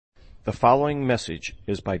The following message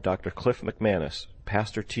is by Dr. Cliff McManus,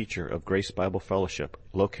 pastor-teacher of Grace Bible Fellowship,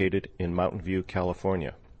 located in Mountain View,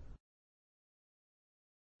 California.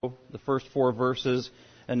 The first four verses,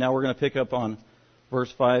 and now we're going to pick up on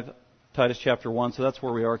verse 5, Titus chapter 1. So that's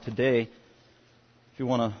where we are today. If you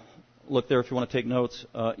want to look there, if you want to take notes,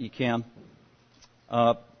 you can.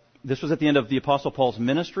 This was at the end of the Apostle Paul's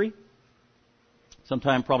ministry,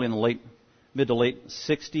 sometime probably in the mid to late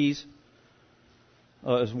 60s. It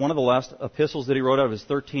was one of the last epistles that he wrote out of his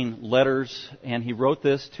 13 letters, and he wrote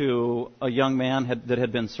this to a young man that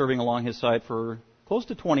had been serving along his side for close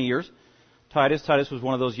to 20 years. Titus was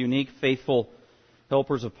one of those unique, faithful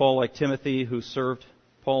helpers of Paul, like Timothy, who served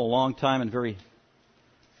Paul a long time and very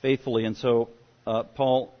faithfully. And so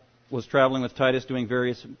Paul was traveling with Titus, doing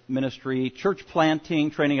various ministry, church planting,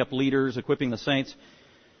 training up leaders, equipping the saints.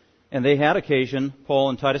 And they had occasion, Paul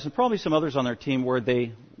and Titus, and probably some others on their team, where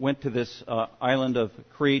they went to this island of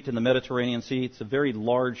Crete in the Mediterranean Sea. It's a very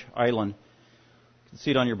large island. You can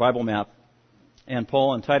see it on your Bible map. And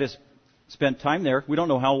Paul and Titus spent time there. We don't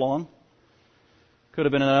know how long. Could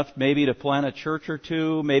have been enough maybe to plant a church or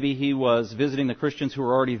two. Maybe he was visiting the Christians who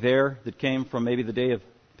were already there that came from maybe the day of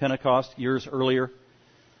Pentecost years earlier.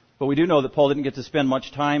 But we do know that Paul didn't get to spend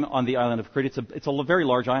much time on the island of Crete. It's a very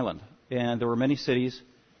large island. And there were many cities.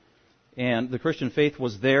 And the Christian faith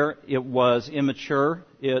was there. It was immature.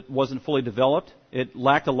 It wasn't fully developed. It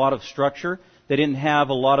lacked a lot of structure. They didn't have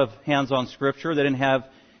a lot of hands-on scripture. They didn't have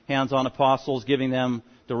hands-on apostles giving them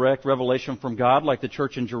direct revelation from God like the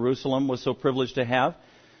church in Jerusalem was so privileged to have.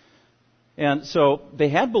 And so they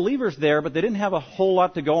had believers there, but they didn't have a whole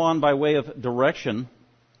lot to go on by way of direction.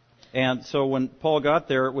 And so when Paul got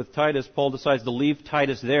there with Titus, Paul decides to leave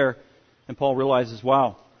Titus there. And Paul realizes,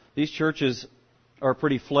 wow, these churches are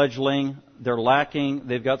pretty fledgling. They're lacking.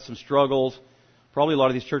 They've got some struggles. Probably a lot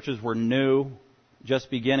of these churches were new,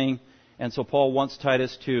 just beginning. And so Paul wants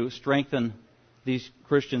Titus to strengthen these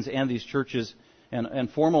Christians and these churches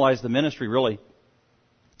and formalize the ministry, really.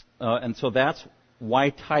 And so that's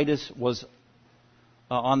why Titus was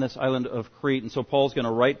on this island of Crete. And so Paul's going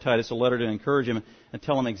to write Titus a letter to encourage him and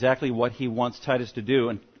tell him exactly what he wants Titus to do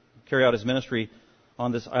and carry out his ministry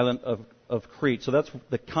on this island of Crete. So that's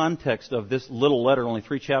the context of this little letter, only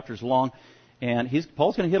 3 chapters long. And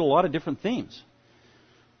Paul's going to hit a lot of different themes,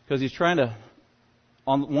 because he's trying to,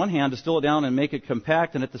 on one hand, distill it down and make it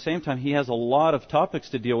compact, and at the same time he has a lot of topics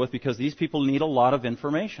to deal with, because these people need a lot of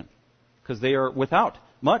information, because they are without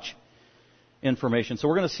much information. So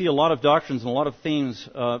we're going to see a lot of doctrines and a lot of themes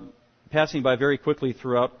passing by very quickly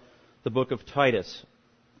throughout the book of Titus.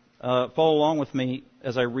 Follow along with me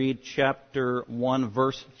as I read chapter 1,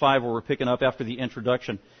 verse 5, where we're picking up after the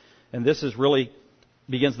introduction. And this is really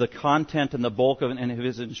begins the content and the bulk of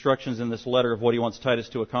his instructions in this letter of what he wants Titus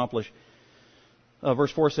to accomplish.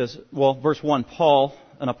 Verse 4 says, verse 1, Paul,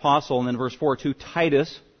 an apostle, and then verse 4, to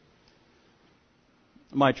Titus,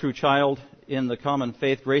 my true child, in the common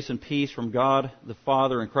faith, grace and peace from God the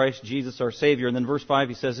Father and Christ Jesus our Savior. And then verse 5,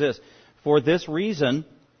 he says this, for this reason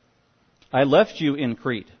I left you in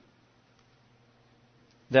Crete.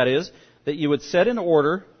 That is, that you would set in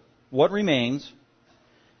order what remains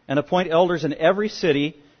and appoint elders in every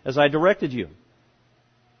city as I directed you.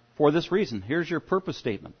 For this reason. Here's your purpose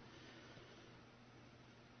statement.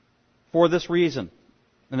 For this reason.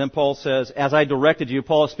 And then Paul says, as I directed you.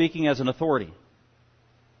 Paul is speaking as an authority,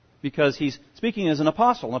 because he's speaking as an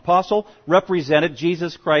apostle. An apostle represented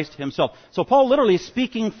Jesus Christ himself. So Paul literally is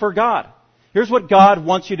speaking for God. Here's what God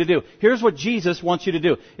wants you to do. Here's what Jesus wants you to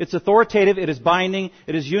do. It's authoritative. It is binding.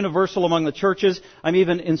 It is universal among the churches. I'm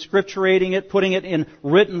even inscripturating it, putting it in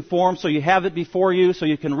written form so you have it before you, so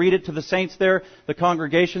you can read it to the saints there, the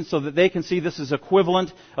congregation, so that they can see this is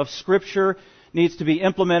equivalent of Scripture, needs to be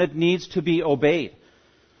implemented, needs to be obeyed.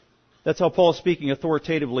 That's how Paul is speaking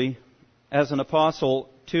authoritatively as an apostle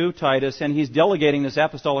to Titus, and he's delegating this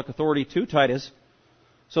apostolic authority to Titus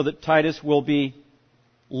so that Titus will be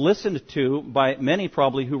listened to by many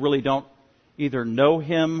probably who really don't either know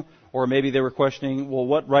him, or maybe they were questioning, well,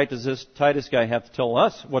 what right does this Titus guy have to tell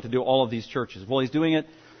us what to do all of these churches? Well, he's doing it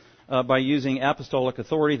by using apostolic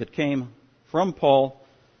authority that came from Paul,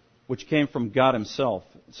 which came from God himself.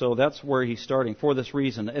 So that's where he's starting, for this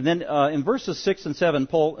reason. And then in verses 6 and 7,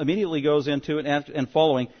 Paul immediately goes into, and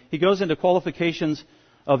following, he goes into qualifications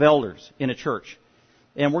of elders in a church.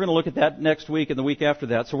 And we're going to look at that next week and the week after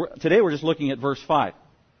that. So today we're just looking at verse 5.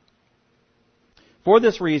 For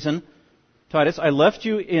this reason, Titus, I left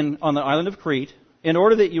you on the island of Crete in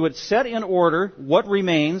order that you would set in order what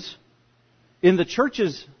remains in the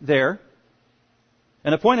churches there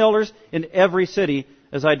and appoint elders in every city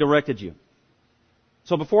as I directed you.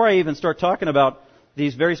 So before I even start talking about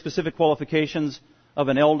these very specific qualifications of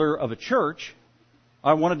an elder of a church,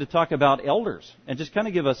 I wanted to talk about elders and just kind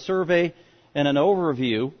of give a survey and an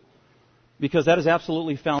overview, because that is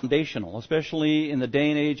absolutely foundational, especially in the day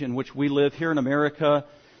and age in which we live here in America,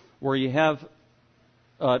 where you have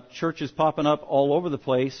churches popping up all over the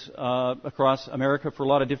place across America for a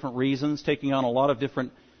lot of different reasons, taking on a lot of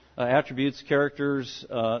different attributes,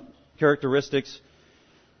 characteristics.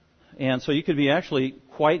 And so you could be actually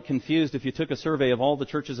quite confused if you took a survey of all the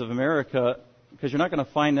churches of America, because you're not going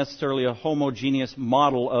to find necessarily a homogeneous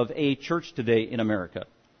model of a church today in America.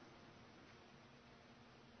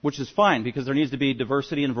 Which is fine, because there needs to be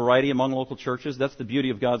diversity and variety among local churches. That's the beauty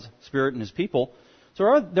of God's Spirit and His people.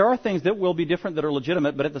 So there are things that will be different that are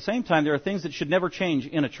legitimate, but at the same time, there are things that should never change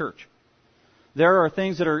in a church. There are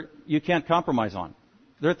things that you can't compromise on.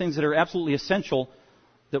 There are things that are absolutely essential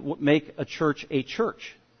that make a church a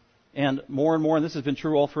church. And more, and this has been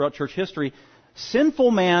true all throughout church history, sinful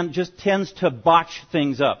man just tends to botch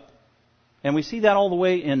things up. And we see that all the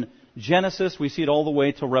way in Genesis. We see it all the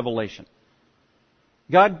way to Revelation.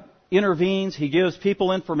 God intervenes. He gives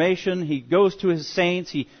people information. He goes to His saints.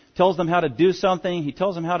 He tells them how to do something. He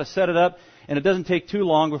tells them how to set it up. And it doesn't take too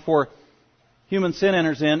long before human sin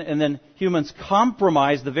enters in, and then humans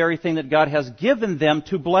compromise the very thing that God has given them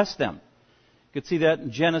to bless them. You can see that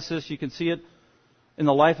in Genesis. You can see it in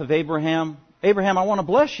the life of Abraham. Abraham, I want to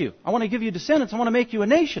bless you. I want to give you descendants. I want to make you a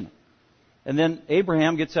nation. And then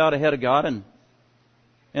Abraham gets out ahead of God and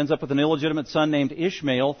ends up with an illegitimate son named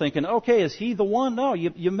Ishmael, thinking, okay, is he the one? No,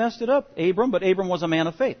 you messed it up, Abram, but Abram was a man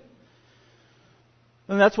of faith.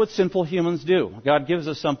 And that's what sinful humans do. God gives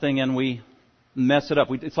us something and we mess it up.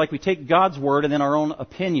 It's like we take God's word and then our own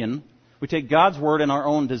opinion. We take God's word and our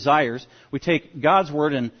own desires. We take God's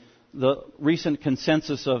word and the recent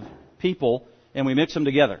consensus of people and we mix them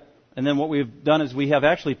together. And then what we've done is we have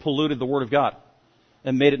actually polluted the word of God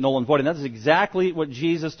and made it null and void. And that's exactly what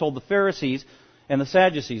Jesus told the Pharisees and the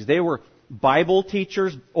Sadducees. They were Bible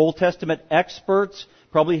teachers, Old Testament experts,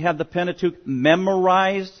 probably had the Pentateuch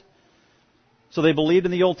memorized. So they believed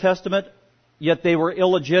in the Old Testament, yet they were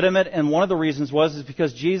illegitimate. And one of the reasons is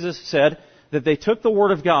because Jesus said that they took the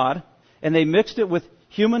Word of God and they mixed it with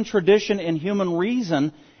human tradition and human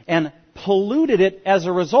reason and polluted it as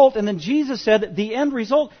a result. And then Jesus said the end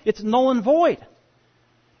result, it's null and void.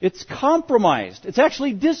 It's compromised. It's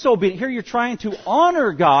actually disobedient. Here you're trying to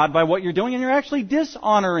honor God by what you're doing, and you're actually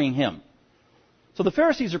dishonoring Him. So the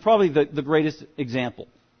Pharisees are probably the greatest example.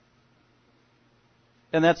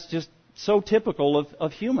 And that's just so typical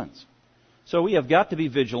of humans. So we have got to be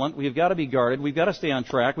vigilant. We have got to be guarded. We've got to stay on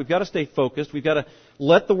track. We've got to stay focused. We've got to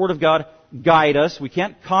let the Word of God guide us. We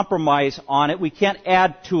can't compromise on it. We can't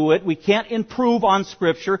add to it. We can't improve on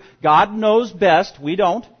Scripture. God knows best. We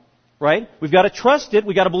don't. Right? We've got to trust it.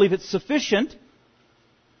 We've got to believe it's sufficient.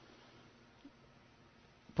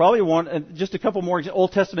 Probably just a couple more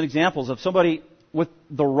Old Testament examples of somebody with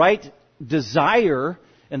the right desire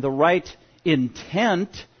and the right intent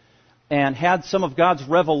and had some of God's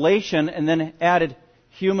revelation and then added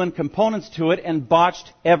human components to it and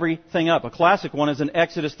botched everything up. A classic one is in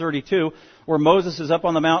Exodus 32, where Moses is up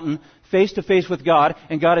on the mountain face to face with God,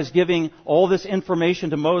 and God is giving all this information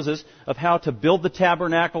to Moses of how to build the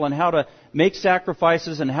tabernacle and how to make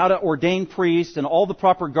sacrifices and how to ordain priests and all the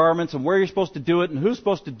proper garments and where you're supposed to do it and who's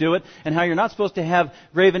supposed to do it and how you're not supposed to have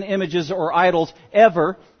graven images or idols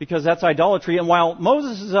ever, because that's idolatry. And while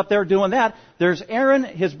Moses is up there doing that, there's Aaron,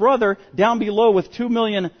 his brother, down below with 2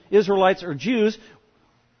 million Israelites or Jews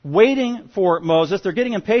waiting for Moses. They're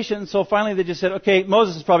getting impatient, and so finally they just said, okay,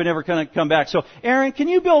 Moses is probably never going to come back. So, Aaron, can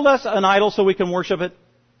you build us an idol so we can worship it?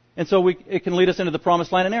 And so it can lead us into the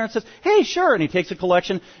promised land. And Aaron says, hey, sure. And he takes a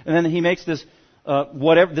collection, and then he makes this,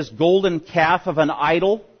 this golden calf of an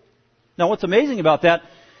idol. Now, what's amazing about that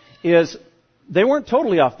is they weren't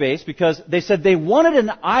totally off base, because they said they wanted an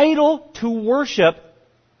idol to worship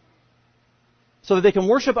so that they can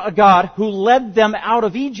worship a God who led them out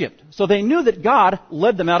of Egypt. So they knew that God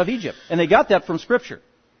led them out of Egypt. And they got that from Scripture.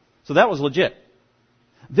 So that was legit.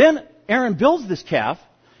 Then Aaron builds this calf,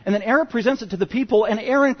 and then Aaron presents it to the people, and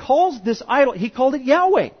Aaron calls this idol, he called it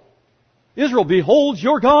Yahweh. Israel, behold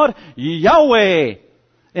your God, Yahweh.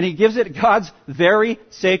 And he gives it God's very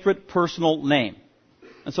sacred personal name.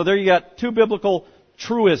 And so there you got two biblical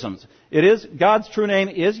truisms. It is, God's true name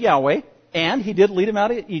is Yahweh, and He did lead him out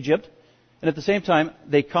of Egypt. And at the same time,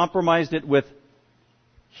 they compromised it with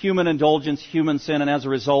human indulgence, human sin, and as a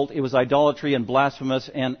result, it was idolatry and blasphemous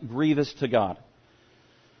and grievous to God.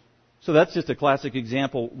 So that's just a classic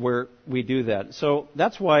example where we do that. So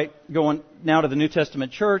that's why, going now to the New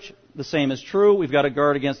Testament church, the same is true. We've got to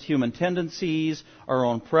guard against human tendencies, our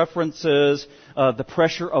own preferences, the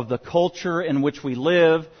pressure of the culture in which we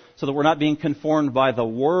live, so that we're not being conformed by the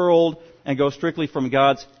world, and go strictly from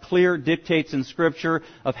God's clear dictates in Scripture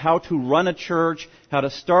of how to run a church, how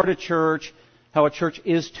to start a church, how a church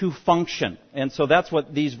is to function. And so that's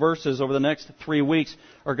what these verses over the next 3 weeks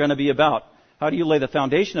are going to be about. How do you lay the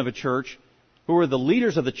foundation of a church? Who are the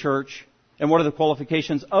leaders of the church? And what are the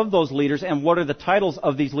qualifications of those leaders? And what are the titles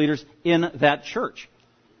of these leaders in that church?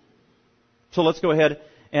 So let's go ahead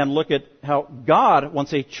and look at how God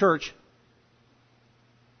wants a church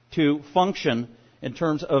to function in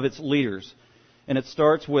terms of its leaders. And it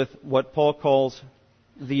starts with what Paul calls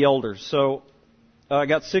the elders. So I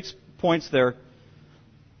got 6 points there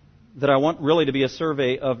that I want really to be a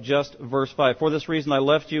survey of just verse 5. For this reason I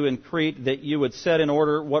left you in Crete, that you would set in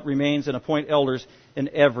order what remains and appoint elders in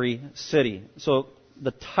every city. So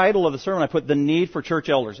the title of the sermon, I put the need for church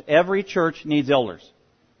elders. Every church needs elders.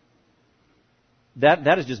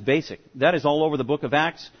 That is just basic. That is all over the book of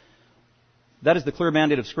Acts. That is the clear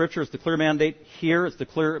mandate of Scripture. It's the clear mandate here. It's the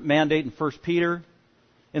clear mandate in 1 Peter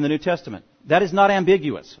in the New Testament. That is not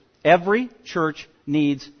ambiguous. Every church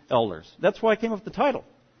needs elders. That's why I came up with the title.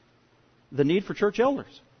 The need for church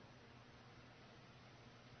elders.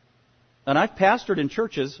 And I've pastored in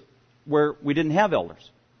churches where we didn't have elders.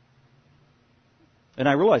 And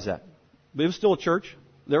I realized that. But it was still a church.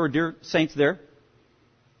 There were dear saints there.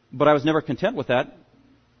 But I was never content with that.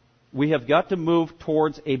 We have got to move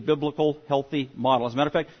towards a biblical, healthy model. As a matter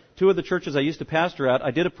of fact, 2 of the churches I used to pastor at,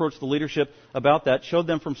 I did approach the leadership about that, showed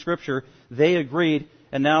them from Scripture. They agreed,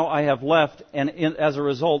 and now I have left. And as a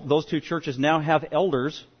result, those 2 churches now have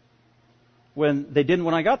elders when they didn't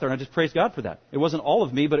when I got there. And I just praise God for that. It wasn't all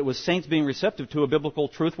of me, but it was saints being receptive to a biblical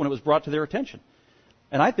truth when it was brought to their attention.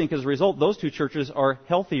 And I think as a result, those 2 churches are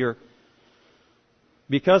healthier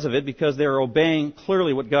because of it, because they're obeying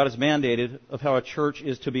clearly what God has mandated of how a church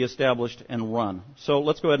is to be established and run. So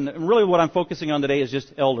let's go ahead and really what I'm focusing on today is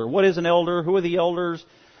just elder. What is an elder? Who are the elders?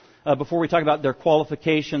 Before we talk about their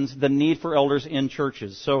qualifications, the need for elders in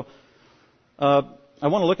churches. So I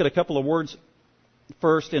want to look at a couple of words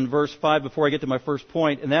first in verse 5 before I get to my first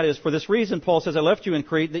point, and that is, for this reason, Paul says, I left you in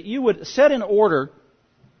Crete, that you would set in order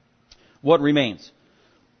what remains.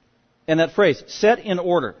 And that phrase, set in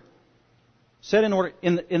order. Set in order,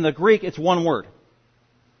 in the Greek, it's one word.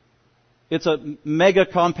 It's a mega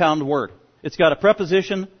compound word. It's got a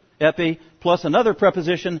preposition, epi, plus another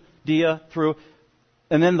preposition, dia, through,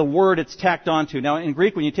 and then the word it's tacked onto. Now, in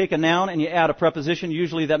Greek, when you take a noun and you add a preposition,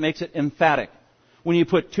 usually that makes it emphatic. When you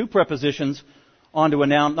put 2 prepositions onto a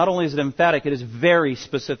noun, not only is it emphatic, it is very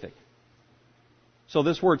specific. So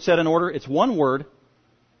this word, set in order, it's one word,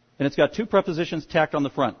 and it's got 2 prepositions tacked on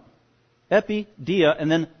the front. Epi, dia,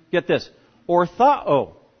 and then, get this,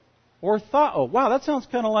 orthao. Orthao. Wow, that sounds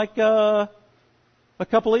kind of like a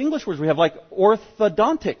couple of English words we have, like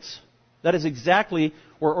orthodontics. That is exactly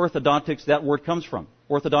where orthodontics, that word comes from.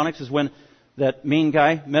 Orthodontics is when that mean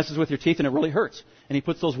guy messes with your teeth and it really hurts. And he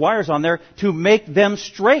puts those wires on there to make them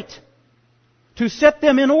straight. To set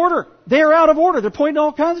them in order. They are out of order. They're pointing in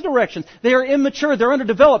all kinds of directions. They are immature. They're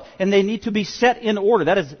underdeveloped. And they need to be set in order.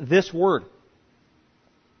 That is this word.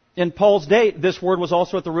 In Paul's day, this word was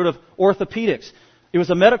also at the root of orthopedics. It was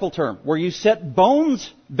a medical term where you set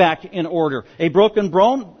bones back in order. A broken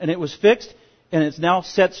bone, and it was fixed, and it's now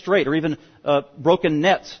set straight. Or even broken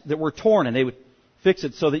nets that were torn, and they would fix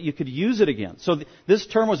it so that you could use it again. So this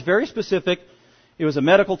term was very specific. It was a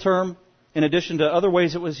medical term. In addition to other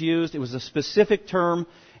ways it was used, it was a specific term,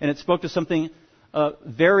 and it spoke to something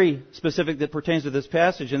very specific that pertains to this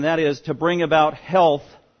passage, and that is to bring about health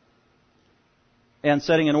and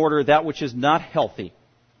setting in order that which is not healthy,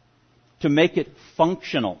 to make it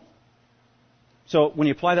functional. So when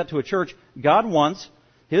you apply that to a church, God wants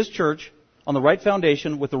His church on the right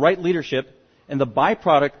foundation with the right leadership, and the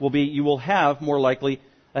byproduct will be you will have, more likely,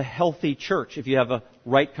 a healthy church if you have a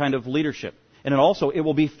right kind of leadership. And it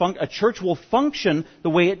will be a church will function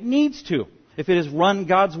the way it needs to if it is run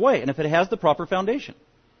God's way and if it has the proper foundation.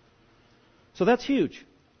 So that's huge.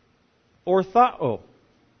 Orthao.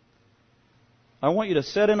 I want you to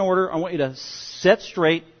set in order. I want you to set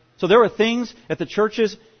straight. So there were things at the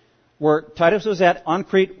churches where Titus was at on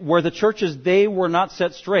Crete where the churches, they were not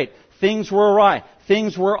set straight. Things were awry.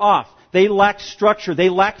 Things were off. They lacked structure. They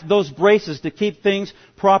lacked those braces to keep things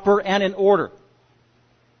proper and in order.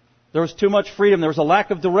 There was too much freedom. There was a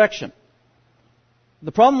lack of direction.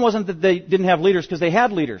 The problem wasn't that they didn't have leaders, because they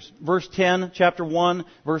had leaders. Verse 10, chapter 1,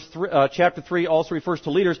 chapter 3 also refers to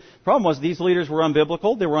leaders. The problem was these leaders were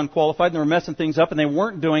unbiblical, they were unqualified, and they were messing things up, and they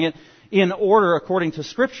weren't doing it in order according to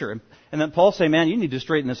Scripture. And then Paul say, man, you need to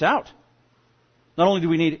straighten this out. Not only do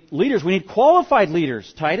we need leaders, we need qualified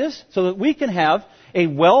leaders, Titus, so that we can have a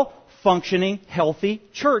well-functioning, healthy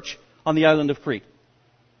church on the island of Crete.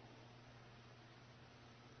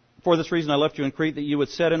 For this reason I left you in Crete, that you would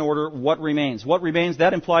set in order what remains. What remains,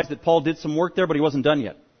 that implies that Paul did some work there, but he wasn't done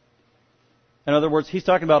yet. In other words, he's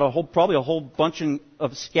talking about probably a whole bunch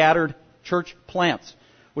of scattered church plants,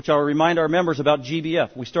 which I'll remind our members about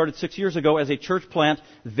GBF. We started 6 years ago as a church plant,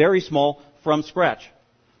 very small, from scratch.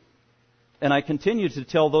 And I continue to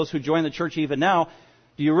tell those who join the church even now,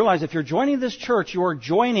 do you realize if you're joining this church, you are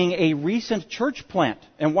joining a recent church plant?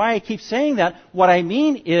 And why I keep saying that, what I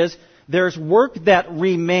mean is, there's work that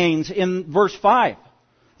remains in verse 5.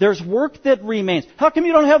 There's work that remains. How come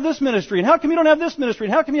you don't have this ministry? And how come you don't have this ministry?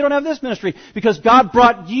 And how come you don't have this ministry? Because God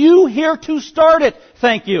brought you here to start it.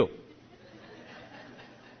 Thank you.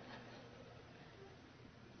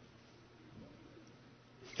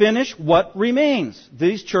 Finish what remains.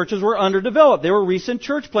 These churches were underdeveloped. They were recent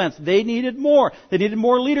church plants. They needed more. They needed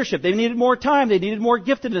more leadership. They needed more time. They needed more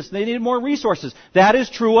giftedness. They needed more resources. That is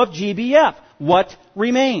true of GBF. What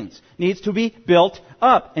remains needs to be built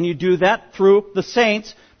up. And you do that through the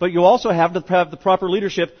saints, but you also have to have the proper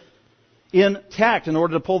leadership intact in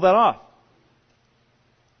order to pull that off.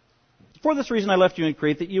 For this reason I left you in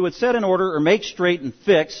Crete, that you would set in order or make straight and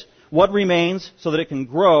fix what remains so that it can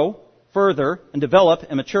grow further and develop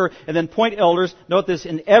and mature, and then appoint elders, note this,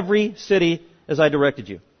 in every city as I directed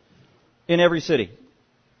you. In every city.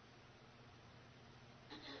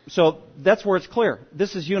 So that's where it's clear.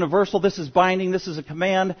 This is universal, this is binding, this is a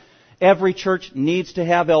command. Every church needs to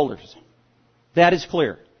have elders. That is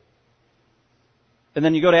clear. And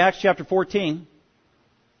then you go to Acts chapter 14.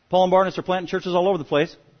 Paul and Barnabas are planting churches all over the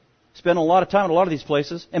place. Spend a lot of time in a lot of these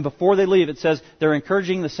places. And before they leave, it says they're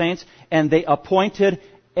encouraging the saints, and they appointed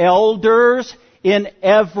elders in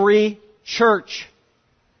every church,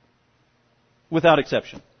 without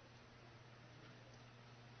exception.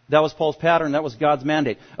 That was Paul's pattern. That was God's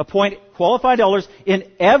mandate. Appoint qualified elders in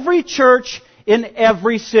every church, in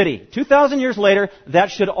every city. 2,000 years later,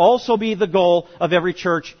 that should also be the goal of every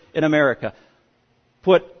church in America.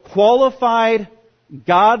 Put qualified,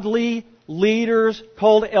 godly leaders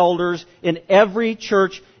called elders in every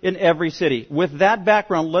church, in every city. With that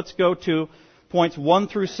background, let's go to points 1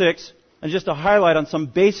 through 6, and just to highlight on some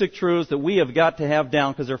basic truths that we have got to have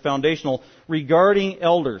down because they're foundational regarding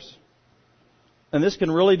elders. And this can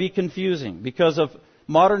really be confusing because of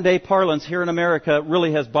modern day parlance here in America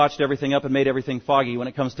really has botched everything up and made everything foggy when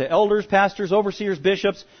it comes to elders, pastors, overseers,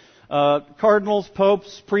 bishops, cardinals,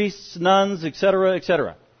 popes, priests, nuns, etc.,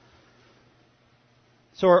 etc.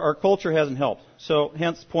 So our culture hasn't helped. So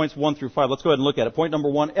hence points 1 through 5. Let's go ahead and look at it. Point number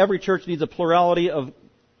 1, every church needs a plurality of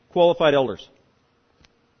qualified elders.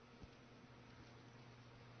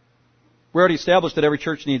 We already established that every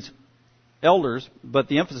church needs elders, but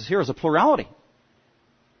the emphasis here is a plurality.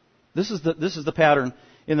 This is the pattern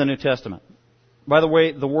in the New Testament. By the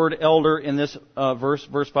way, the word elder in this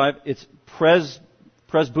verse 5, it's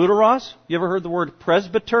presbyteros. You ever heard the word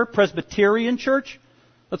presbyter, Presbyterian church?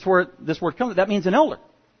 That's where this word comes. That means an elder.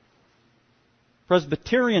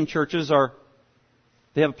 Presbyterian churches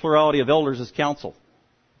they have a plurality of elders as council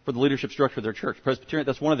for the leadership structure of their church. Presbyterian,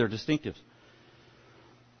 that's one of their distinctives.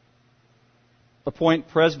 Appoint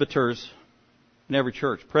presbyters in every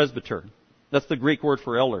church. Presbyter. That's the Greek word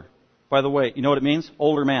for elder. By the way, you know what it means?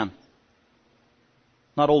 Older man.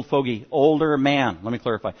 Not old fogey. Older man. Let me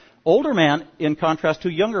clarify. Older man in contrast to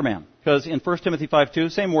younger man. Because in 1 Timothy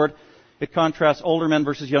 5:2, same word, it contrasts older men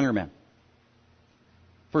versus younger men.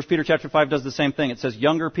 1 Peter chapter 5 does the same thing. It says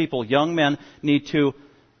younger people, young men, need to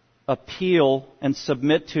appeal and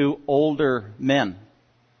submit to older men.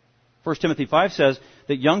 1 Timothy 5 says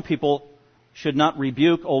that young people should not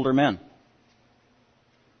rebuke older men.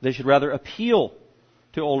 They should rather appeal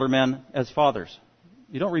to older men as fathers.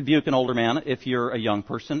 You don't rebuke an older man if you're a young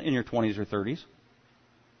person in your 20s or 30s,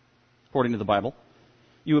 according to the Bible.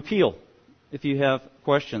 You appeal if you have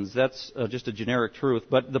questions. That's just a generic truth.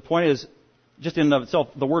 But the point is, just in and of itself,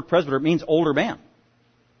 the word presbyter means older man.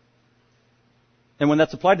 And when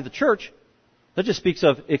that's applied to the church, that just speaks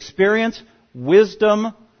of experience,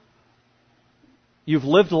 wisdom, you've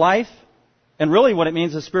lived life, and really what it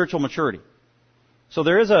means is spiritual maturity. So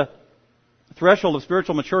there is a threshold of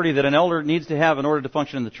spiritual maturity that an elder needs to have in order to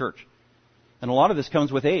function in the church. And a lot of this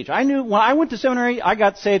comes with age. I knew when I went to seminary, I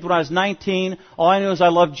got saved when I was 19. All I knew is I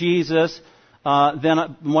loved Jesus. Then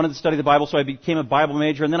I wanted to study the Bible, so I became a Bible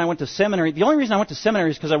major. And then I went to seminary. The only reason I went to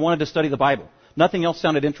seminary is because I wanted to study the Bible. Nothing else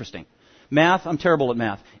sounded interesting. Math, I'm terrible at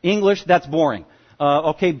math. English, that's boring.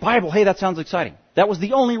 Okay, Bible, hey, that sounds exciting. That was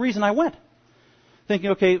the only reason I went.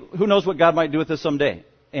 Thinking, okay, who knows what God might do with this someday.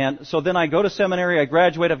 And so then I go to seminary, I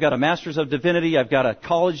graduate, I've got a Master's of Divinity, I've got a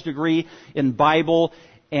college degree in Bible,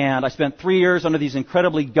 and I spent 3 years under these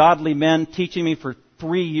incredibly godly men teaching me for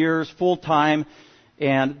 3 years full time,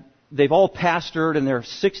 and they've all pastored, and they're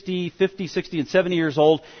 50, 60, and 70 years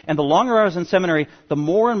old, and the longer I was in seminary, the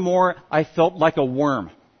more and more I felt like a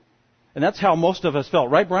worm. And that's how most of us felt,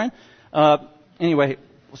 right, Brian? Anyway,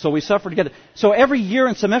 so we suffered together. So every year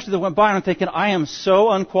and semester that went by, I'm thinking, I am so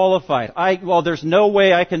unqualified. Well, there's no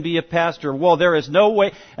way I can be a pastor. Well, there is no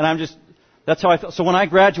way. And that's how I felt. So when I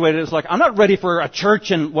graduated, it was like, I'm not ready for a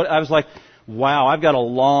church. And I was like, wow, I've got a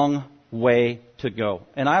long way to go.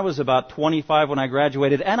 And I was about 25 when I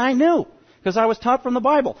graduated. And I knew, because I was taught from the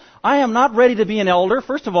Bible, I am not ready to be an elder.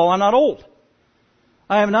 First of all, I'm not old.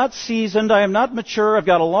 I am not seasoned. I am not mature. I've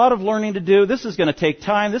got a lot of learning to do. This is going to take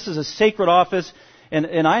time. This is a sacred office.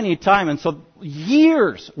 And I need time. And so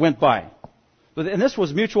years went by. And this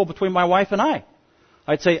was mutual between my wife and I.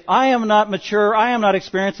 I'd say, I am not mature. I am not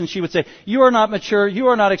experienced. And she would say, you are not mature. You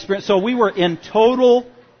are not experienced. So we were in total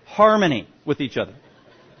harmony with each other.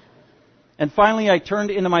 And finally, I turned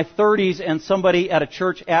into my 30s, and somebody at a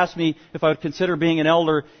church asked me if I would consider being an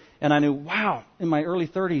elder. And I knew, wow, in my early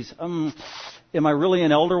 30s, am I really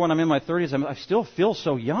an elder when I'm in my 30s? I still feel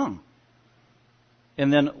so young.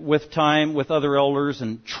 And then with time, with other elders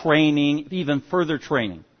and training, even further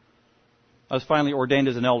training, I was finally ordained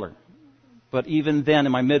as an elder. But even then,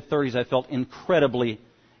 in my mid-30s, I felt incredibly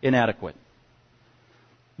inadequate.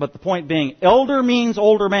 But the point being, elder means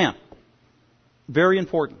older man. Very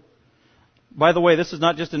important. By the way, this is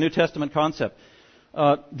not just a New Testament concept.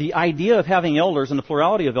 The idea of having elders and the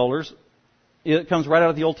plurality of elders, it comes right out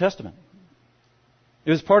of the Old Testament.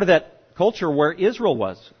 It was part of that culture where Israel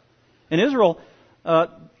was. In Israel,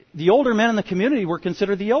 the older men in the community were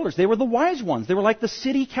considered the elders. They were the wise ones. They were like the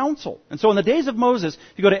city council. And so in the days of Moses,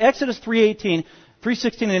 if you go to Exodus 3:16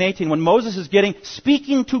 and 18, when Moses is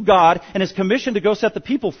speaking to God and is commissioned to go set the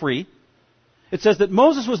people free, it says that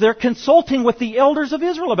Moses was there consulting with the elders of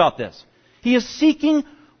Israel about this. He is seeking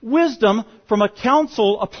wisdom from a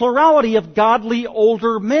council, a plurality of godly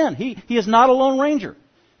older men. He is not a lone ranger.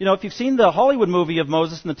 You know, if you've seen the Hollywood movie of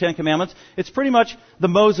Moses and the Ten Commandments, it's pretty much the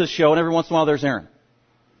Moses show, and every once in a while there's Aaron.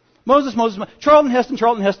 Moses, Charlton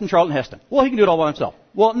Heston. Well, he can do it all by himself.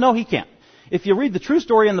 Well, no, he can't. If you read the true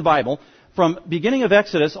story in the Bible, from beginning of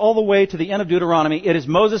Exodus all the way to the end of Deuteronomy, it is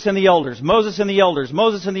Moses and the elders, Moses and the elders,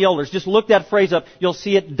 Moses and the elders. Just look that phrase up. You'll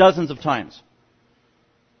see it dozens of times.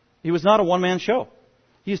 He was not a one-man show.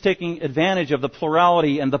 He's taking advantage of the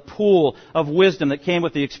plurality and the pool of wisdom that came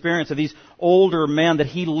with the experience of these older men that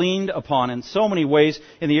he leaned upon in so many ways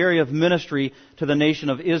in the area of ministry to the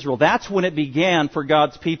nation of Israel. That's when it began for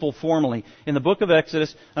God's people formally, in the book of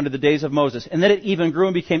Exodus under the days of Moses. And then it even grew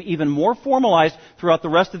and became even more formalized throughout the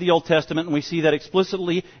rest of the Old Testament, and we see that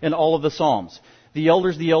explicitly in all of the Psalms. The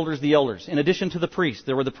elders, the elders, the elders. In addition to the priests,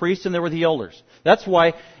 there were the priests and there were the elders. That's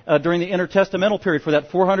why during the intertestamental period, for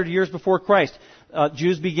that 400 years before Christ,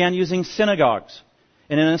 Jews began using synagogues.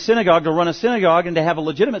 And in a synagogue, to run a synagogue and to have a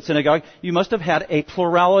legitimate synagogue, you must have had a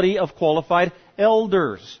plurality of qualified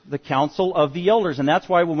elders, the council of the elders. And that's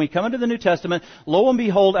why when we come into the New Testament, lo and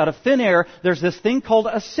behold, out of thin air, there's this thing called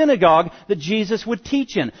a synagogue that Jesus would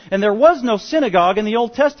teach in. And there was no synagogue in the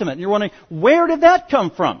Old Testament. And you're wondering, where did that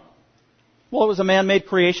come from? Well, it was a man-made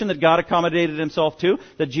creation that God accommodated himself to,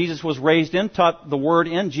 that Jesus was raised in, taught the word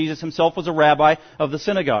in. Jesus himself was a rabbi of the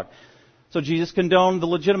synagogue. So Jesus condoned the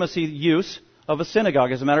legitimacy use of a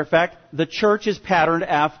synagogue. As a matter of fact, the church is patterned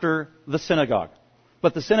after the synagogue.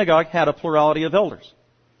 But the synagogue had a plurality of elders.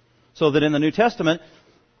 So that in the New Testament,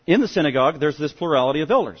 in the synagogue, there's this plurality of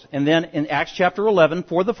elders. And then in Acts chapter 11,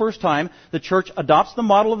 for the first time, the church adopts the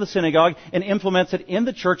model of the synagogue and implements it in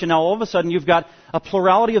the church. And now all of a sudden you've got a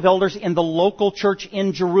plurality of elders in the local church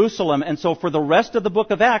in Jerusalem. And so for the rest of the book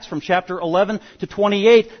of Acts, from chapter 11 to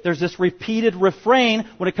 28, there's this repeated refrain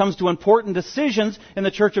when it comes to important decisions in the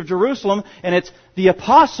church of Jerusalem. And it's the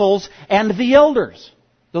apostles and the elders.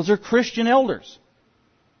 Those are Christian elders.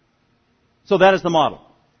 So that is the model.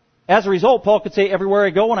 As a result, Paul could say, everywhere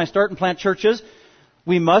I go when I start and plant churches,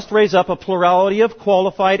 we must raise up a plurality of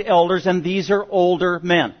qualified elders, and these are older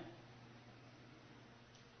men.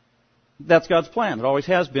 That's God's plan. It always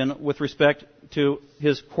has been with respect to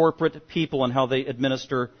His corporate people and how they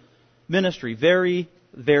administer ministry. Very,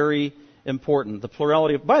 very important. The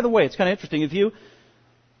plurality of... By the way, it's kind of interesting. If you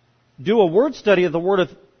do a word study of the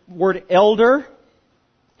word elder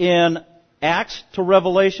in Acts to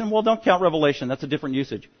Revelation, well, don't count Revelation. That's a different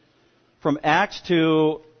usage. From Acts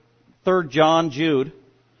to 3 John, Jude,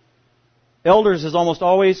 elders is almost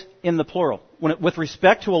always in the plural with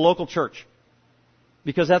respect to a local church.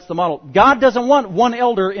 Because that's the model. God doesn't want one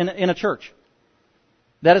elder in a church.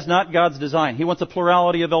 That is not God's design. He wants a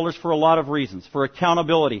plurality of elders for a lot of reasons. For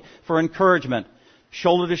accountability, for encouragement,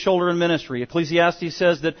 shoulder to shoulder in ministry. Ecclesiastes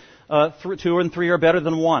says that 2 and 3 are better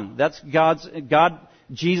than one. That's God,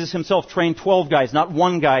 Jesus himself trained 12 guys, not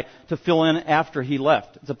one guy, to fill in after he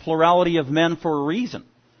left. It's a plurality of men for a reason.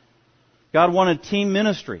 God wanted team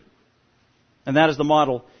ministry. And that is the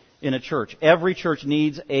model in a church. Every church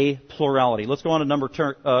needs a plurality. Let's go on to number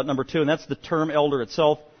 2, and that's the term elder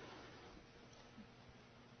itself.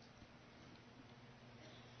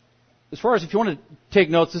 As far as if you want to take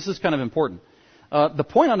notes, this is kind of important. The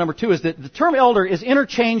point on number 2 is that the term elder is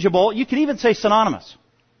interchangeable. You can even say synonymous.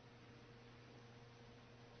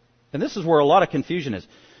 And this is where a lot of confusion is.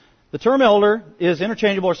 The term elder is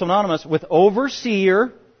interchangeable or synonymous with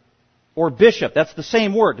overseer or bishop. That's the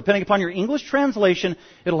same word. Depending upon your English translation,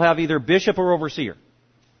 it'll have either bishop or overseer.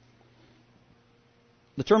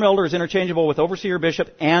 The term elder is interchangeable with overseer, bishop,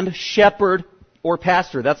 and shepherd or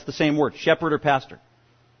pastor. That's the same word, shepherd or pastor.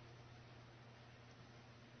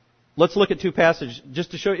 Let's look at 2 passages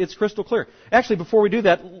just to show you it's crystal clear. Actually, before we do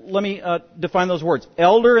that, let me define those words.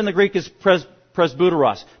 Elder in the Greek is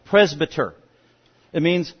presbyteros, presbyter. It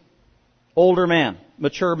means older man,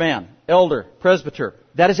 mature man, elder, presbyter.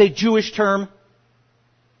 That is a Jewish term,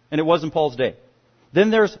 and it was in Paul's day. Then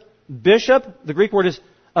there's bishop. The Greek word is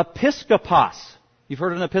episkopos. You've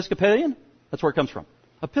heard of an Episcopalian? That's where it comes from.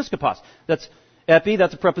 Episkopos. That's epi,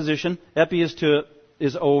 that's a preposition. Epi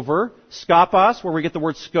is over. Skopos, where we get the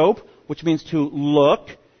word scope, which means to look.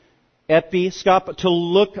 Episkop, to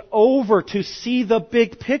look over, to see the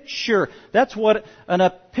big picture. That's what an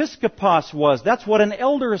episkopos was. That's what an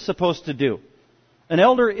elder is supposed to do. An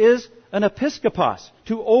elder is an episkopos,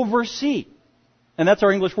 to oversee. And that's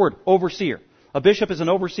our English word, overseer. A bishop is an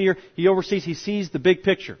overseer. He oversees, he sees the big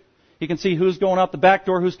picture. He can see who's going out the back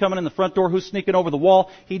door, who's coming in the front door, who's sneaking over the wall.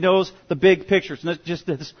 He knows the big picture. It's not just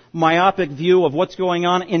this myopic view of what's going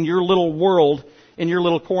on in your little world, in your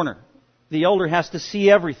little corner. The elder has to see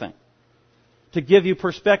everything, to give you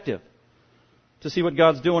perspective, to see what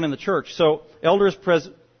God's doing in the church. So, elder is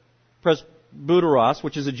presbyteros,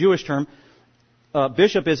 which is a Jewish term.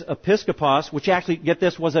 Bishop is episkopos, which actually, get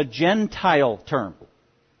this, was a Gentile term.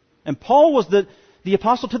 And Paul was the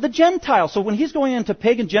apostle to the Gentiles. So when he's going into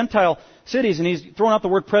pagan Gentile cities and he's throwing out the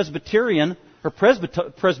word Presbyterian or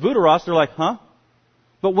presbyteros, they're like, huh?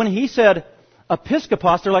 But when he said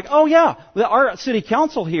episkopos, they're like, oh yeah, our city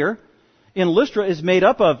council here in Lystra is made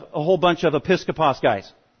up of a whole bunch of episkopos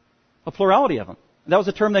guys. A plurality of them. That was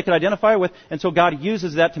a term they could identify with, and so God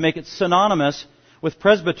uses that to make it synonymous with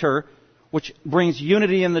presbyter, which brings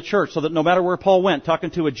unity in the church, so that no matter where Paul went,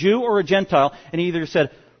 talking to a Jew or a Gentile, and he either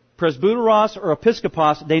said presbyteros or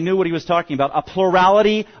episkopos, they knew what he was talking about. A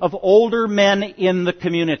plurality of older men in the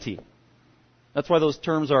community. That's why those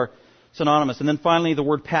terms are synonymous. And then finally, the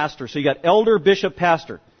word pastor. So you got elder, bishop,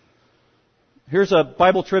 pastor. Here's a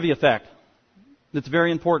Bible trivia fact that's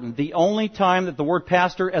very important. The only time that the word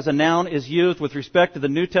pastor as a noun is used with respect to the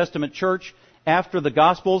New Testament church after the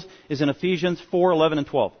Gospels is in Ephesians 4, 11, and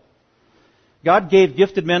 12. God gave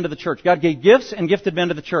gifted men to the church. God gave gifts and gifted men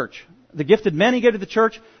to the church. The gifted men He gave to the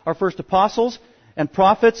church are first apostles and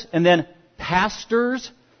prophets, and then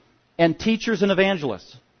pastors and teachers and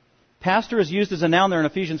evangelists. Pastor is used as a noun there in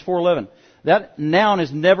Ephesians 4:11. That noun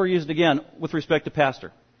is never used again with respect to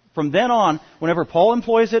pastor. From then on, whenever Paul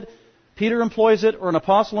employs it, Peter employs it, or an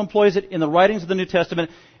apostle employs it in the writings of the New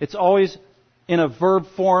Testament, it's always in a verb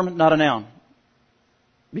form, not a noun.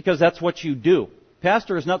 Because that's what you do.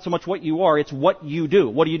 Pastor is not so much what you are, it's what you do.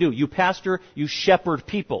 What do? You pastor, you shepherd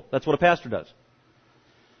people. That's what a pastor does.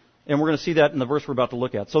 And we're going to see that in the verse we're about to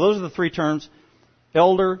look at. So those are the 3 terms.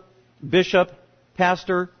 Elder, bishop,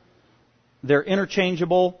 pastor. They're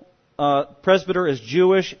interchangeable. Presbyter is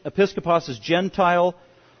Jewish. Episkopos is Gentile.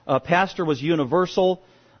 Pastor was universal.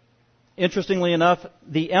 Interestingly enough,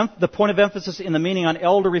 the point of emphasis in the meaning on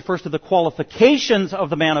elder refers to the qualifications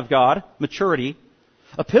of the man of God, maturity.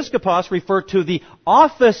 Episkopos referred to the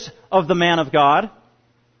office of the man of God.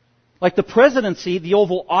 Like the presidency, the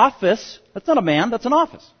Oval Office, that's not a man, that's an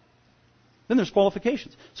office. Then there's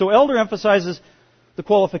qualifications. So elder emphasizes the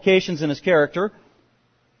qualifications in his character.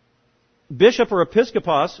 Bishop or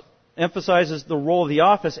episkopos emphasizes the role of the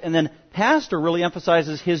office. And then pastor really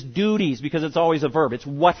emphasizes his duties, because it's always a verb. It's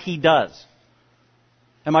what he does.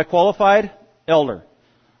 Am I qualified? Elder.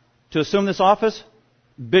 To assume this office?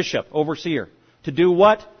 bishop, overseer. To do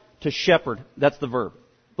what? To shepherd. That's the verb.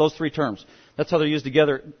 Those three terms. That's how they're used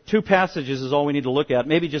together. Two passages is all we need to look at.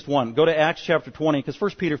 Maybe just one. Go to Acts chapter 20, because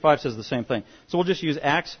 1 Peter 5 says the same thing. So we'll just use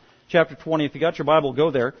Acts chapter 20. If you got your Bible,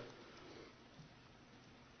 go there.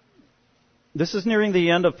 This is nearing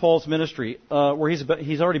the end of Paul's ministry, where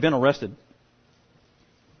he's already been arrested.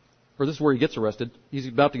 Or this is where he gets arrested. He's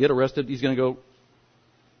about to get arrested. He's going to go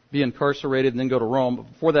be incarcerated and then go to Rome.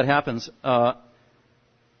 But before that happens,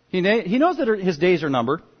 he knows that his days are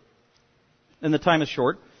numbered and the time is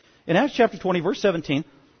short. In Acts chapter 20, verse 17,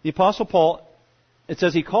 the Apostle Paul, it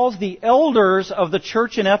says he calls the elders of the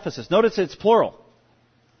church in Ephesus. Notice it's plural.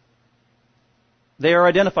 They are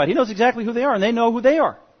identified. He knows exactly who they are, and they know who they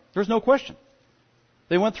are. There's no question.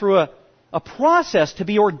 They went through a process to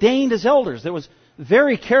be ordained as elders that was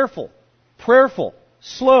very careful, prayerful,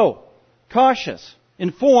 slow, cautious,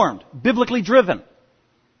 informed, biblically driven.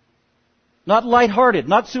 Not lighthearted,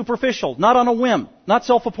 not superficial, not on a whim, not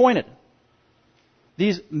self-appointed.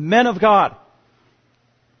 These men of God,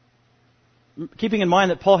 keeping in mind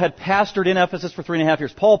that Paul had pastored in Ephesus for 3.5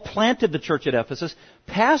 years. Paul planted the church at Ephesus,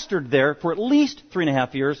 pastored there for at least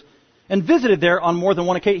 3.5 years, and visited there on more than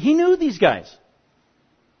one occasion. He knew these guys.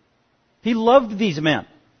 He loved these men.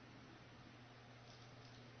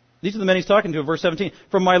 These are the men he's talking to in verse 17.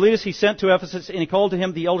 From Miletus he sent to Ephesus, and he called to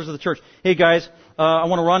him the elders of the church. Hey guys, I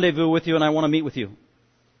want to rendezvous with you, and I want to meet with you.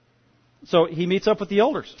 So he meets up with the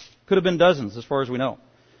elders. Could have been dozens, as far as we know.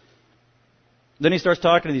 Then he starts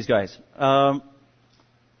talking to these guys.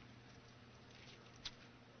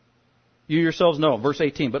 You yourselves know, verse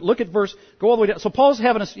 18. But look at go all the way down. So Paul's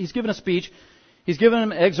he's giving a speech. He's giving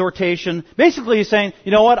them exhortation. Basically he's saying,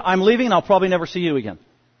 you know what, I'm leaving and I'll probably never see you again.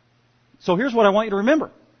 So here's what I want you to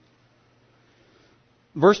remember.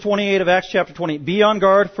 Verse 28 of Acts chapter 20. Be on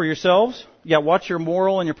guard for yourselves. Yeah, watch your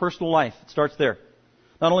moral and your personal life. It starts there.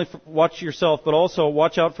 Not only watch yourself, but also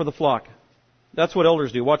watch out for the flock. That's what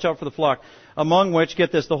elders do. Watch out for the flock. Among which,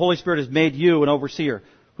 get this, the Holy Spirit has made you an overseer.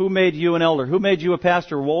 Who made you an elder? Who made you a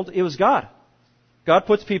pastor? Well, it was God. God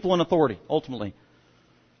puts people in authority, ultimately.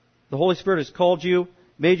 The Holy Spirit has called you,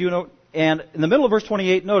 made you and in the middle of verse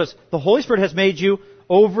 28, notice, the Holy Spirit has made you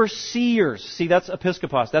overseers. See, that's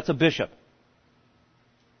episkopos. That's a bishop.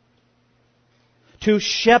 To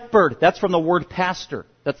shepherd. That's from the word pastor.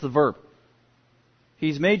 That's the verb.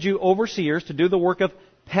 He's made you overseers to do the work of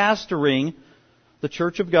pastoring the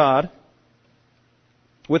church of God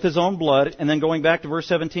with His own blood. And then going back to verse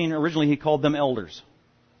 17, originally He called them elders.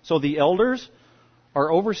 So the elders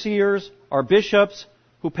are overseers, are bishops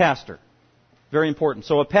who pastor. Very important.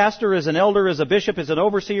 So a pastor is an elder, is a bishop, is an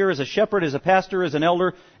overseer, is a shepherd, is a pastor, is an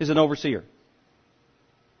elder, is an overseer.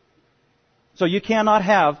 So you cannot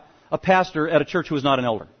have a pastor at a church who is not an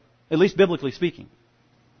elder, at least biblically speaking.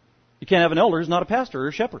 You can't have an elder who's not a pastor or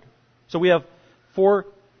a shepherd. So we have 4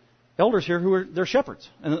 elders here they're shepherds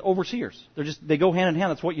and overseers. They go hand in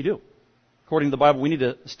hand. That's what you do. According to the Bible, we need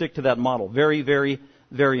to stick to that model. Very, very,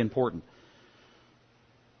 very important.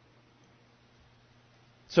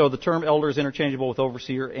 So the term elder is interchangeable with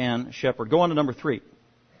overseer and shepherd. Go on to number 3.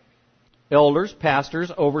 Elders, pastors,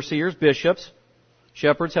 overseers, bishops,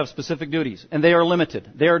 shepherds have specific duties, and they are limited.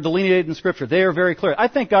 They are delineated in Scripture. They are very clear. I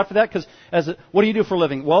thank God for that, because what do you do for a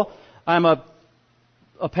living? Well, I'm a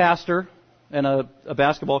pastor and a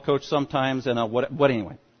basketball coach sometimes, and what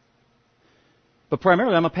anyway. But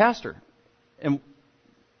primarily, I'm a pastor, and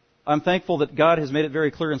I'm thankful that God has made it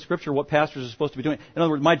very clear in Scripture what pastors are supposed to be doing. In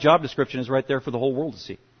other words, my job description is right there for the whole world to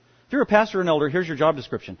see. If you're a pastor or an elder, here's your job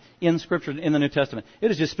description in Scripture, in the New Testament.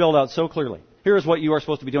 It is just spelled out so clearly. Here is what you are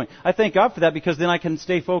supposed to be doing. I thank God for that, because then I can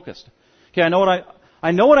stay focused. Okay, I know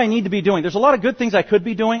what I need to be doing. There's a lot of good things I could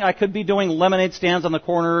be doing. I could be doing lemonade stands on the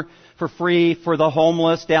corner for free for the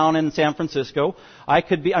homeless down in San Francisco. I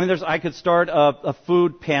could start a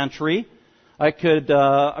food pantry.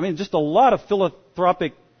 Just a lot of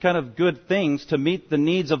philanthropic kind of good things to meet the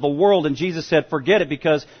needs of the world. And Jesus said, forget it,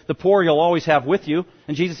 because the poor you'll always have with you.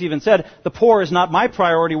 And Jesus even said, the poor is not my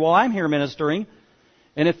priority while I'm here ministering.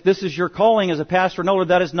 And if this is your calling as a pastor and elder,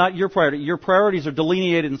 that is not your priority. Your priorities are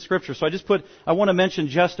delineated in Scripture. So I want to mention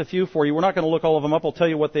just a few for you. We're not going to look all of them up. I'll tell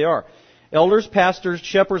you what they are. Elders, pastors,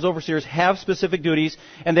 shepherds, overseers have specific duties,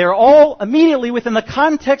 and they are all immediately within the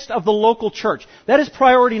context of the local church. That is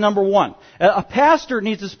priority number 1. A pastor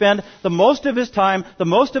needs to spend the most of his time, the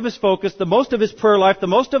most of his focus, the most of his prayer life, the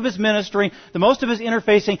most of his ministry, the most of his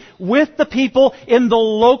interfacing with the people in the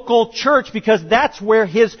local church, because that's where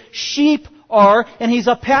his sheep are, and he's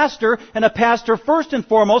a pastor, and a pastor first and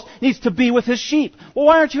foremost needs to be with his sheep. Well,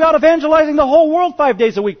 why aren't you out evangelizing the whole world 5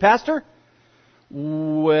 days a week, Pastor?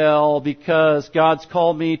 Well, because God's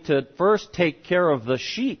called me to first take care of the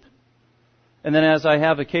sheep. And then as I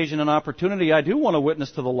have occasion and opportunity, I do want to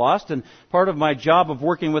witness to the lost. And part of my job of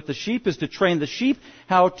working with the sheep is to train the sheep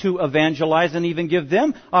how to evangelize and even give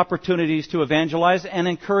them opportunities to evangelize and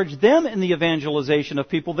encourage them in the evangelization of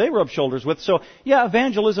people they rub shoulders with. So, yeah,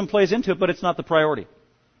 evangelism plays into it, but it's not the priority.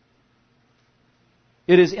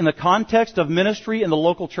 It is in the context of ministry in the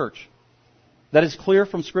local church. That is clear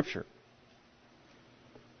from Scripture.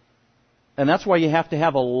 And that's why you have to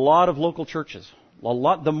have a lot of local churches.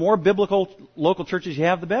 The more biblical local churches you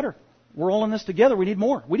have, the better. We're all in this together. We need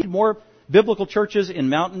more. We need more biblical churches in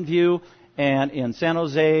Mountain View and in San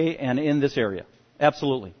Jose and in this area.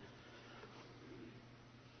 Absolutely.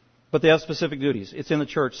 But they have specific duties. It's in the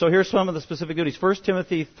church. So here's some of the specific duties. 1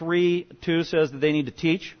 Timothy 3:2 says that they need to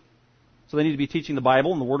teach. So they need to be teaching the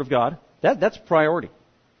Bible and the Word of God. That's a priority.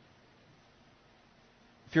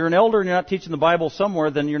 If you're an elder and you're not teaching the Bible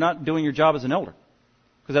somewhere, then you're not doing your job as an elder.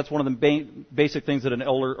 Because that's one of the basic things that an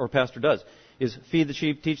elder or pastor does, is feed the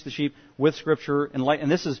sheep, teach the sheep with Scripture, and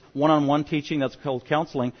this is one-on-one teaching, that's called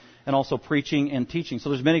counseling, and also preaching and teaching. So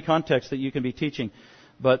there's many contexts that you can be teaching.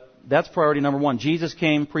 But that's priority number one. Jesus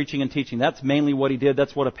came preaching and teaching. That's mainly what He did.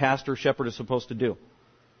 That's what a pastor, shepherd is supposed to do.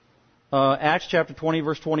 Acts chapter 20,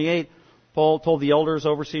 verse 28, Paul told the elders,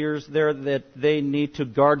 overseers there, that they need to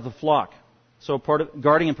guard the flock. So part of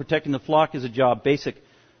guarding and protecting the flock is a job basic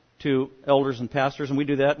to elders and pastors, and we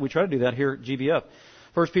do that. We try to do that here at GBF.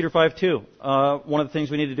 1 Peter 5:2. One of the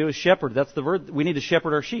things we need to do is shepherd. That's the word. We need to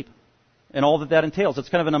shepherd our sheep, and all that entails. It's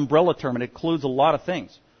kind of an umbrella term, and it includes a lot of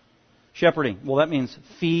things. Shepherding. Well, that means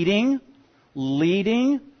feeding,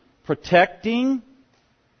 leading, protecting,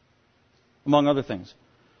 among other things.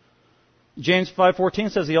 James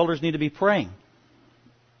 5:14 says the elders need to be praying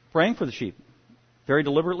for the sheep, very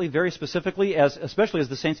deliberately, very specifically, especially as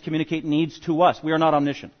the saints communicate needs to us. We are not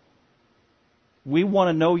omniscient. We want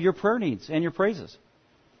to know your prayer needs and your praises.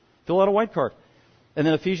 Fill out a white card. And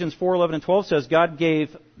then Ephesians 4:11 and 12 says God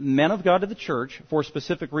gave men of God to the church for a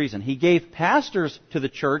specific reason. He gave pastors to the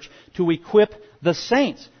church to equip the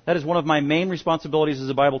saints. That is one of my main responsibilities as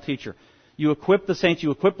a Bible teacher. You equip the saints, you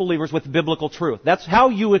equip believers with biblical truth. That's how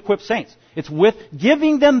you equip saints. It's with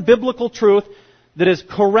giving them biblical truth that is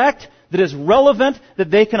correct, that is relevant, that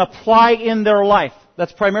they can apply in their life.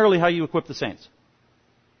 That's primarily how you equip the saints.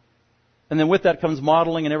 And then with that comes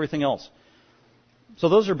modeling and everything else. So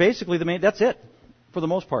those are basically that's it, for the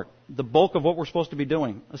most part. The bulk of what we're supposed to be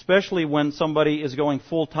doing, especially when somebody is going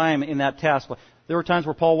full-time in that task. There were times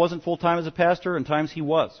where Paul wasn't full-time as a pastor, and times he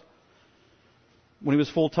was. When he was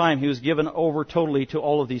full-time, he was given over totally to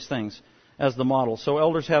all of these things as the model. So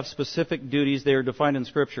elders have specific duties. They are defined in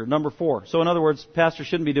Scripture. Number 4. So in other words, pastors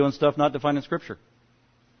shouldn't be doing stuff not defined in Scripture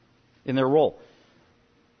in their role.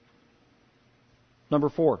 Number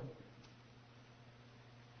 4.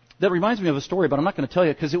 That reminds me of a story, but I'm not going to tell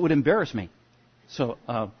you because it would embarrass me. So,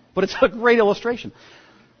 but it's a great illustration.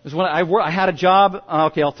 It was when I had a job.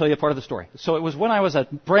 Okay, I'll tell you part of the story. So it was when I was a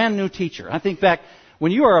brand new teacher. I think back,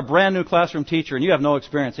 when you are a brand new classroom teacher and you have no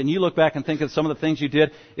experience and you look back and think of some of the things you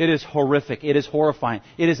did, it is horrific. It is horrifying.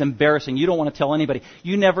 It is embarrassing. You don't want to tell anybody.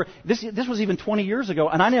 This was even 20 years ago,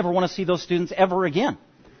 and I never want to see those students ever again.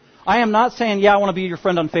 I am not saying, I want to be your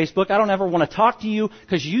friend on Facebook. I don't ever want to talk to you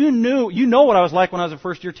because you know what I was like when I was a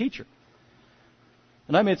first year teacher.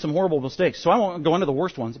 And I made some horrible mistakes, so I won't go into the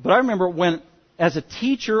worst ones. But I remember when, as a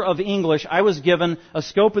teacher of English, I was given a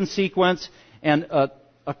scope and sequence and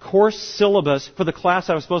a course syllabus for the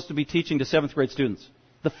class I was supposed to be teaching to 7th grade students.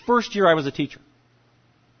 The first year I was a teacher.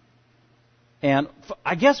 And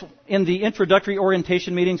I guess in the introductory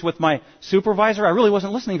orientation meetings with my supervisor, I really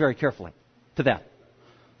wasn't listening very carefully to that.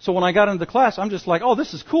 So when I got into the class, I'm just like,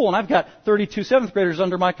 this is cool, and I've got 32 7th graders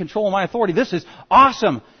under my control and my authority. This is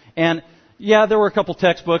awesome. And there were a couple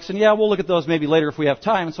textbooks, and we'll look at those maybe later if we have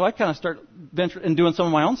time. And so I kind of started venturing and doing some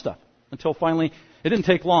of my own stuff until finally, it didn't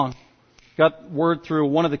take long. Got word through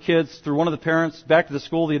one of the kids, through one of the parents, back to the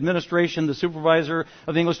school, the administration, the supervisor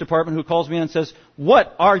of the English department who calls me in and says,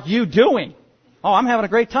 "What are you doing?" "Oh, I'm having a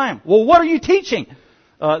great time." "Well, what are you teaching?"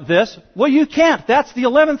 "This." "Well, you can't. That's the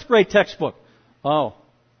 11th grade textbook." Oh.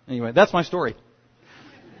 Anyway, that's my story.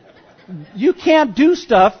 You can't do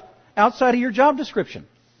stuff outside of your job description.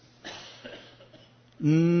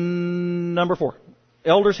 Number 4.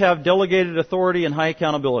 Elders have delegated authority and high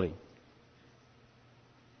accountability.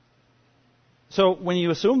 So when you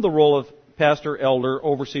assume the role of pastor, elder,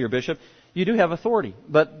 overseer, bishop, you do have authority.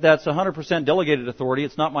 But that's 100% delegated authority.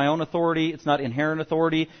 It's not my own authority. It's not inherent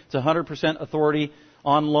authority. It's 100% authority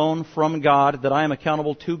on loan from God that I am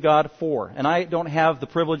accountable to God for. And I don't have the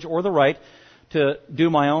privilege or the right to do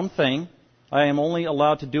my own thing. I am only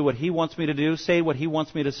allowed to do what he wants me to do, say what he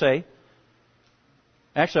wants me to say.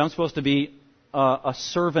 Actually, I'm supposed to be a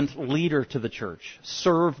servant leader to the church.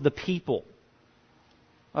 Serve the people.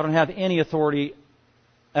 I don't have any authority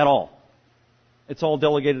at all. It's all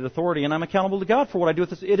delegated authority, and I'm accountable to God for what I do with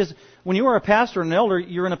this. It is, when you are a pastor and an elder,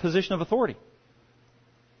 you're in a position of authority.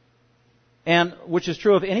 And which is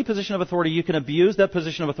true of any position of authority, you can abuse that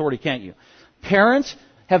position of authority, can't you? Parents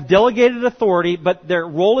have delegated authority, but their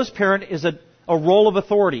role as parent is a role of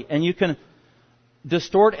authority. And you can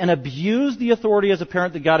distort and abuse the authority as a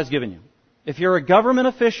parent that God has given you. If you're a government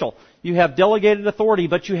official, you have delegated authority,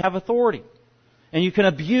 but you have authority. And you can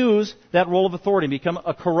abuse that role of authority and become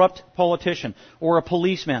a corrupt politician or a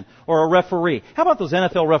policeman or a referee. How about those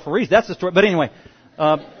NFL referees? That's the story. But anyway,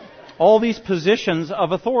 all these positions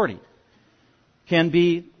of authority can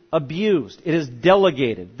be abused. It is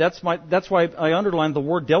delegated. That's why I underlined the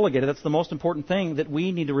word delegated. That's the most important thing that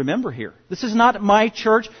we need to remember here. This is not my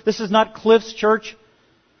church. This is not Cliff's church.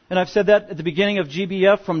 And I've said that at the beginning of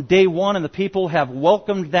GBF from day one, and the people have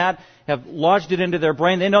welcomed that, have lodged it into their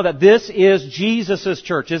brain. They know that this is Jesus'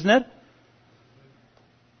 church, isn't it?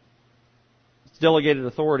 It's delegated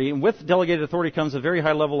authority. And with delegated authority comes a very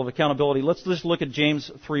high level of accountability. Let's just look at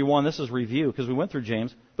James 3:1. This is review, because we went through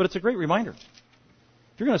James. But it's a great reminder.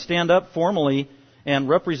 If you're going to stand up formally and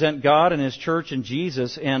represent God and His church and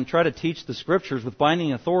Jesus and try to teach the Scriptures with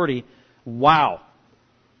binding authority, wow.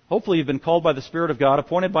 Hopefully you've been called by the Spirit of God,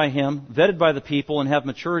 appointed by Him, vetted by the people, and have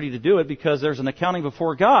maturity to do it, because there's an accounting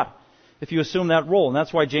before God if you assume that role. And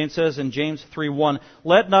that's why James says in James 3:1,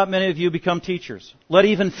 let not many of you become teachers. Let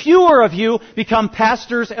even fewer of you become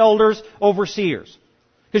pastors, elders, overseers.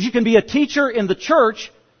 Because you can be a teacher in the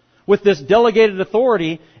church with this delegated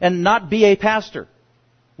authority and not be a pastor.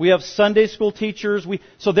 We have Sunday school teachers.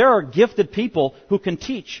 So there are gifted people who can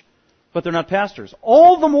teach, but they're not pastors.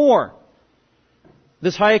 All the more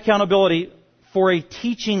this high accountability for a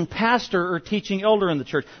teaching pastor or teaching elder in the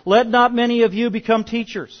church. Let not many of you become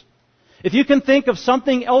teachers. If you can think of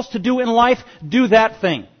something else to do in life, do that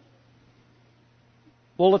thing.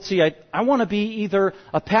 Well, let's see. I want to be either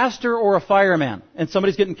a pastor or a fireman. And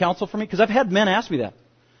somebody's getting counsel from me, because I've had men ask me that.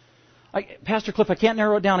 Pastor Cliff, I can't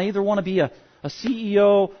narrow it down. I either want to be a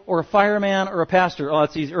CEO or a fireman or a pastor. Oh,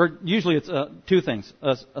 that's easy. Or usually it's two things.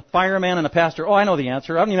 A fireman and a pastor. Oh, I know the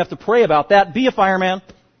answer. I don't even have to pray about that. Be a fireman.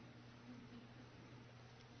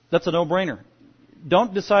 That's a no-brainer.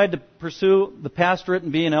 Don't decide to pursue the pastorate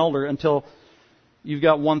and be an elder until you've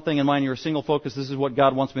got one thing in mind. You're a single focus. This is what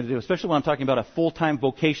God wants me to do. Especially when I'm talking about a full-time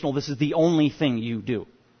vocational. This is the only thing you do.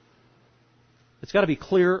 It's got to be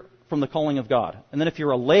clear from the calling of God. And then if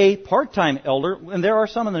you're a lay part-time elder, and there are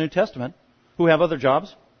some in the New Testament who have other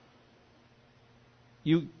jobs,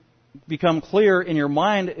 you become clear in your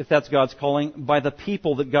mind, if that's God's calling, by the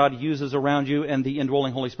people that God uses around you, and the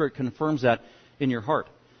indwelling Holy Spirit confirms that in your heart.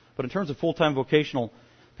 But in terms of full-time vocational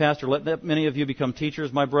pastor, let many of you become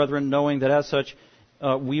teachers, my brethren, knowing that as such,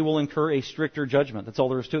 we will incur a stricter judgment. That's all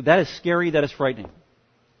there is to it. That is scary. That is frightening.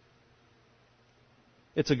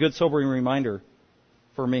 It's a good, sobering reminder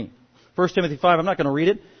for me. 1 Timothy 5, I'm not going to read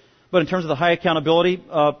it, but in terms of the high accountability,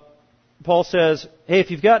 Paul says, hey,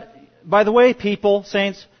 if you've got, by the way, people,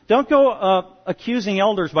 saints, don't go accusing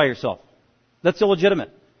elders by yourself. That's illegitimate.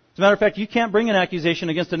 As a matter of fact, you can't bring an accusation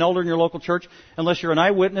against an elder in your local church unless you're an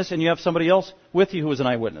eyewitness and you have somebody else with you who is an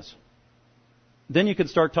eyewitness. Then you can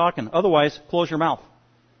start talking. Otherwise, close your mouth.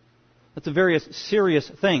 That's a very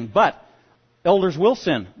serious thing. But elders will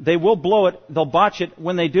sin. They will blow it. They'll botch it.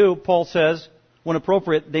 When they do, Paul says, when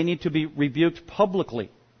appropriate, they need to be rebuked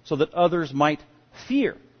publicly so that others might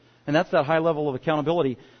fear. And that's that high level of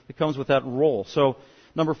accountability that comes with that role. So,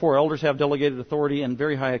 number 4, elders have delegated authority and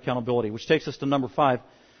very high accountability, which takes us to number 5.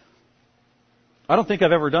 I don't think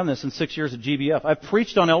I've ever done this in 6 years at GBF. I've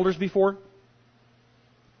preached on elders before.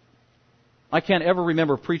 I can't ever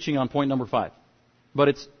remember preaching on point number 5. But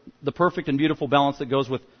it's the perfect and beautiful balance that goes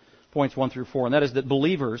with points 1 through 4, and that is that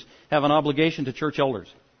believers have an obligation to church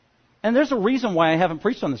elders. And there's a reason why I haven't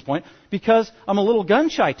preached on this point, because I'm a little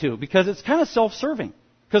gun-shy too, because it's kind of self-serving,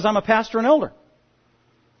 because I'm a pastor and elder.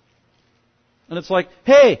 And it's like,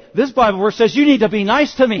 hey, this Bible verse says you need to be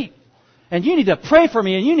nice to me, and you need to pray for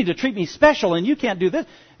me, and you need to treat me special, and you can't do this.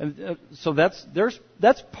 And, so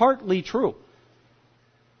that's partly true.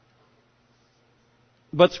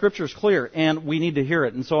 But Scripture is clear, and we need to hear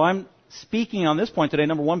it. And so I'm speaking on this point today,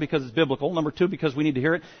 number 1, because it's biblical, number 2, because we need to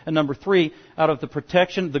hear it, and number 3, out of the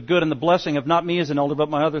protection, the good, and the blessing of not me as an elder, but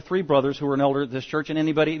my other 3 brothers who are an elder at this church, and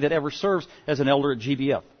anybody that ever serves as an elder at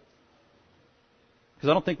GBF. Because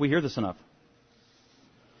I don't think we hear this enough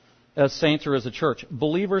as saints or as a church.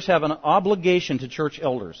 Believers have an obligation to church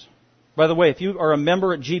elders. By the way, if you are a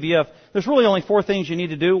member at GBF, there's really only 4 things you need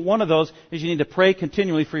to do. One of those is you need to pray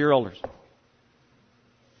continually for your elders.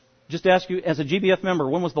 Just ask you, as a GBF member,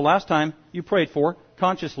 when was the last time you prayed for,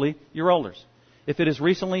 consciously, your elders? If it is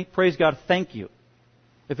recently, praise God, thank you.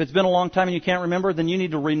 If it's been a long time and you can't remember, then you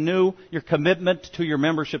need to renew your commitment to your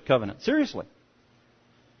membership covenant. Seriously.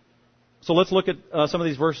 So let's look at some of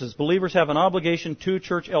these verses. Believers have an obligation to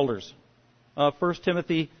church elders. 1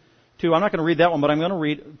 Timothy 2. I'm not going to read that one, but I'm going to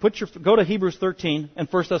read. Go to Hebrews 13 and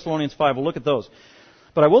 1 Thessalonians 5. We'll look at those.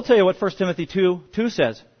 But I will tell you what 1 Timothy 2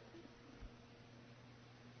 says.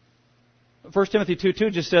 1 Timothy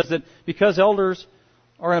 2 just says that because elders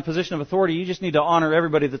are in a position of authority, you just need to honor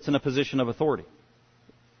everybody that's in a position of authority.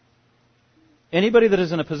 Anybody that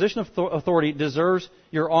is in a position of authority deserves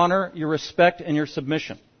your honor, your respect, and your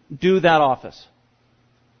submission. Do that office.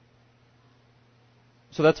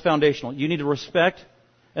 So that's foundational. You need to respect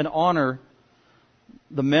and honor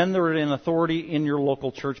the men that are in authority in your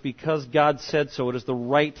local church because God said so. It is the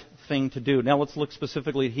right thing to do. Now let's look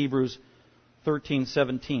specifically at Hebrews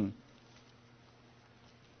 13:17.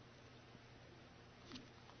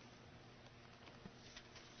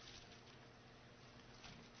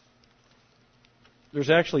 There's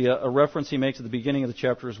actually a reference he makes at the beginning of the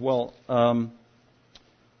chapter as well.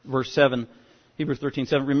 Verse 7, Hebrews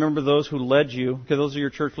 13:7. Remember those who led you, because those are your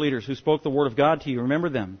church leaders, who spoke the word of God to you. Remember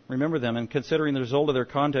them, and considering the result of their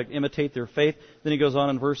conduct, imitate their faith. Then he goes on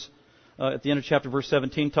in at the end of chapter, verse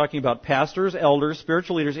 17, talking about pastors, elders,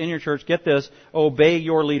 spiritual leaders in your church. Get this, obey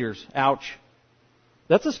your leaders. Ouch.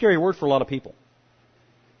 That's a scary word for a lot of people.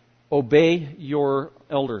 Obey your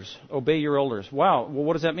elders. Obey your elders. Wow. Well,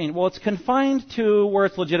 what does that mean? Well, it's confined to where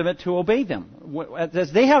it's legitimate to obey them.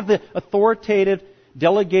 As they have the authoritative,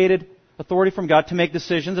 delegated authority from God to make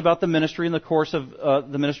decisions about the ministry in the course of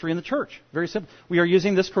the ministry in the church. Very simple. We are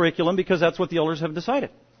using this curriculum because that's what the elders have decided.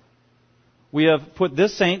 We have put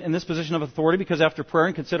this saint in this position of authority because after prayer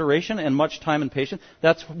and consideration and much time and patience,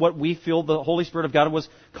 that's what we feel the Holy Spirit of God was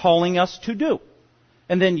calling us to do.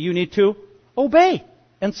 And then you need to obey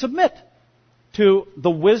and submit to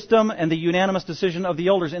the wisdom and the unanimous decision of the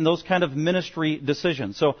elders in those kind of ministry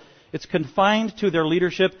decisions. So it's confined to their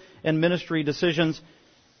leadership and ministry decisions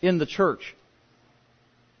in the church.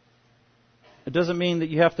 It doesn't mean that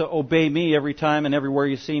you have to obey me every time and everywhere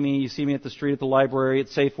you see me. You see me at the street, at the library, at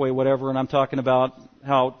Safeway, whatever, and I'm talking about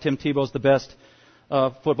how Tim Tebow's the best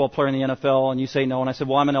football player in the NFL, and you say no, and I said,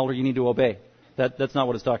 well, I'm an elder, you need to obey. That's not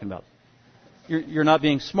what it's talking about. You're not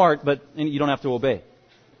being smart, but you don't have to obey.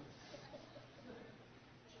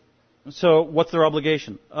 So what's their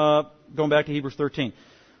obligation? Going back to Hebrews 13.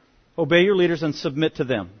 Obey your leaders and submit to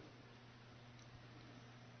them.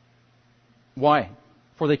 Why?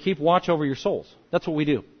 For they keep watch over your souls. That's what we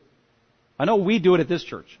do. I know we do it at this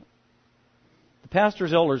church. The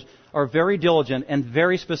pastors, elders are very diligent and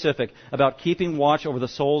very specific about keeping watch over the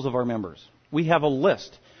souls of our members. We have a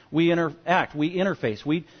list. We interact. We interface.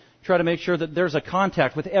 We try to make sure that there's a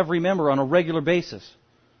contact with every member on a regular basis.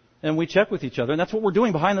 And we check with each other. And that's what we're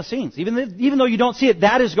doing behind the scenes. Even though you don't see it,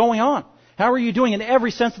 that is going on. How are you doing in every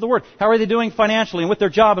sense of the word? How are they doing financially and with their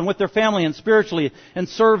job and with their family and spiritually and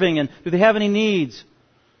serving? And do they have any needs?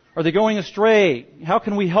 Are they going astray? How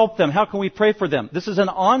can we help them? How can we pray for them? This is an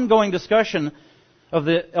ongoing discussion of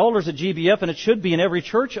the elders at GBF, and it should be in every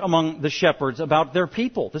church among the shepherds about their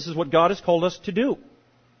people. This is what God has called us to do.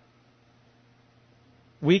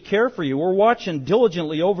 We care for you. We're watching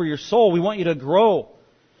diligently over your soul. We want you to grow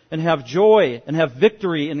and have joy and have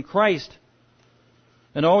victory in Christ.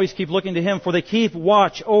 And always keep looking to Him, for they keep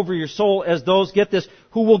watch over your soul as those, get this,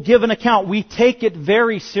 who will give an account. We take it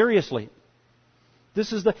very seriously.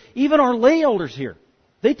 Even our lay elders here,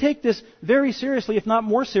 they take this very seriously, if not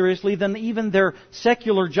more seriously than even their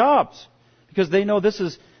secular jobs. Because they know this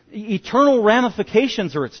is, eternal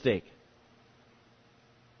ramifications are at stake.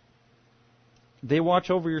 They watch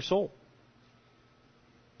over your soul.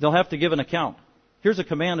 They'll have to give an account. Here's a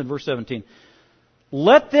command in verse 17.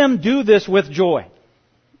 Let them do this with joy.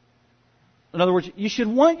 In other words, you should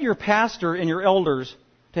want your pastor and your elders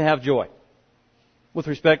to have joy with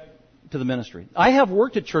respect to the ministry. I have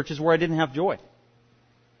worked at churches where I didn't have joy.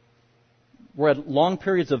 Where I had long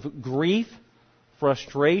periods of grief,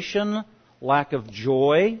 frustration, lack of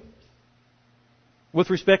joy with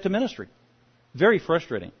respect to ministry. Very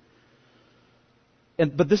frustrating.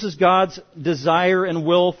 But this is God's desire and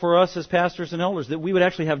will for us as pastors and elders, that we would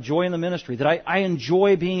actually have joy in the ministry, that I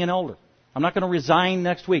enjoy being an elder. I'm not going to resign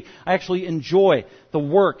next week. I actually enjoy the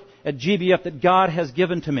work at GBF that God has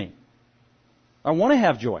given to me. I want to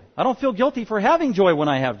have joy. I don't feel guilty for having joy when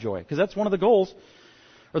I have joy, because that's one of the goals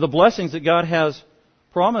or the blessings that God has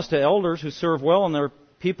promised to elders who serve well in their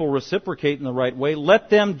people reciprocate in the right way, let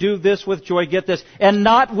them do this with joy, get this, and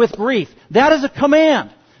not with grief. That is a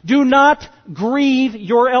command. Do not grieve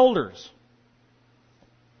your elders.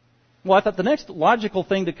 Well, I thought the next logical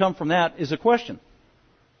thing to come from that is a question.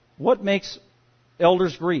 What makes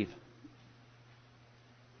elders grieve?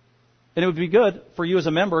 And it would be good for you as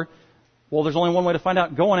a member, well, there's only one way to find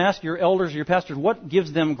out. Go and ask your elders or your pastors what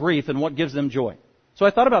gives them grief and what gives them joy. So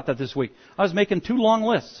I thought about that this week. I was making 2 long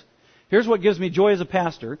lists. Here's what gives me joy as a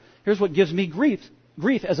pastor. Here's what gives me grief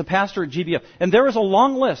as a pastor at GBF. And there is a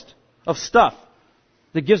long list of stuff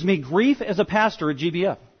that gives me grief as a pastor at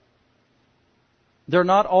GBF. They're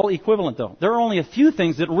not all equivalent, though. There are only a few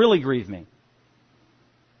things that really grieve me.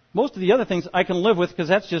 Most of the other things I can live with because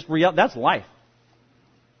that's just real. That's life.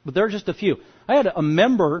 But there are just a few. I had a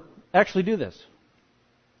member actually do this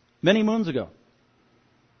many moons ago.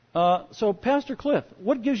 So, Pastor Cliff,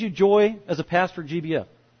 what gives you joy as a pastor at GBF?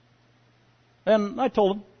 And I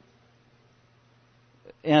told them.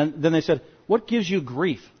 And then they said, what gives you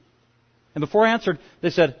grief? And before I answered, they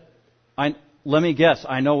said, let me guess,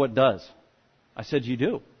 I know what does. I said, you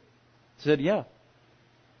do? I said, yeah.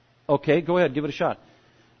 Okay, go ahead, give it a shot.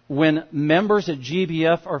 When members at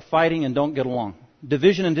GBF are fighting and don't get along,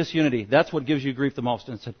 division and disunity, that's what gives you grief the most.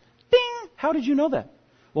 And I said, ding! How did you know that?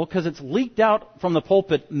 Well, because it's leaked out from the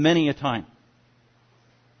pulpit many a time.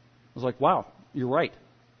 I was like, wow, you're right.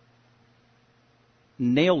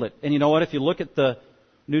 Nailed it. And you know what? If you look at the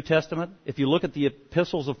New Testament, if you look at the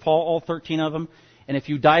epistles of Paul, all 13 of them, and if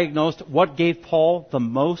you diagnosed what gave Paul the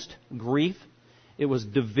most grief, it was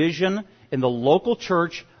division in the local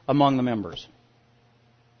church among the members.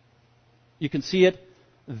 You can see it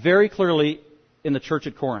very clearly in the church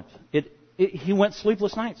at Corinth. He went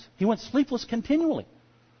sleepless nights. He went sleepless continually.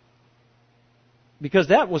 Because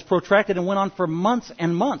that was protracted and went on for months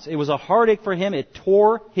and months. It was a heartache for him. It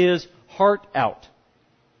tore his heart out.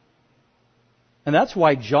 And that's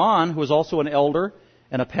why John, who is also an elder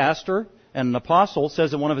and a pastor and an apostle,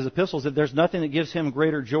 says in one of his epistles that there's nothing that gives him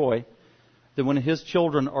greater joy than when his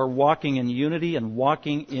children are walking in unity and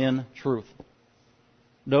walking in truth.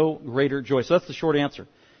 No greater joy. So that's the short answer.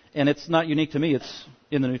 And it's not unique to me. It's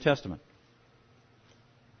in the New Testament.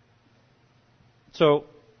 So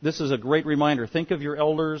this is a great reminder. Think of your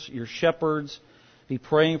elders, your shepherds. Be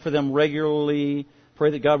praying for them regularly.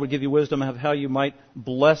 Pray that God would give you wisdom of how you might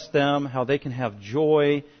bless them, how they can have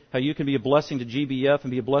joy, how you can be a blessing to GBF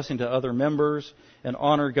and be a blessing to other members, and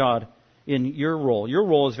honor God in your role. Your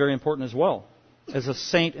role is very important as well, as a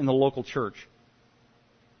saint in the local church.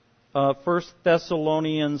 1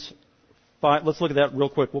 Thessalonians 5, let's look at that real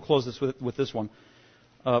quick. We'll close this with this one.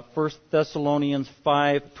 1 Thessalonians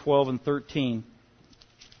 5, 12 and 13.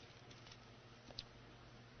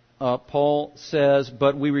 Paul says,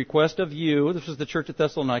 but we request of you, this is the church at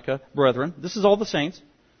Thessalonica, brethren, this is all the saints,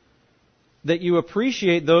 that you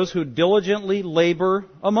appreciate those who diligently labor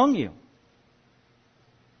among you,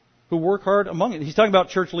 who work hard among you. He's talking about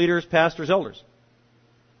church leaders, pastors, elders.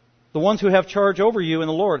 The ones who have charge over you in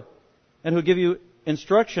the Lord and who give you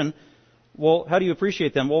instruction. Well, how do you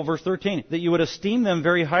appreciate them? Well, verse 13, that you would esteem them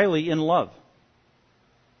very highly in love.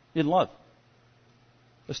 In love.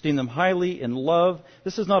 Esteem them highly in love.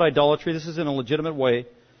 This is not idolatry. This is in a legitimate way.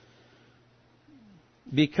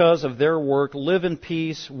 Because of their work, live in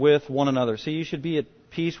peace with one another. So you should be at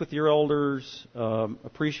peace with your elders,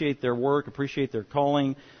 appreciate their work, appreciate their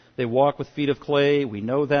calling. They walk with feet of clay. We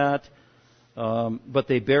know that. But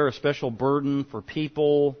they bear a special burden for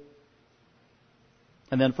people.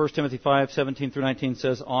 And then 1 Timothy 5, 17 through 19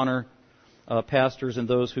 says, honor pastors and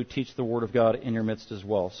those who teach the Word of God in your midst as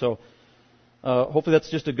well. So hopefully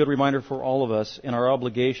that's just a good reminder for all of us in our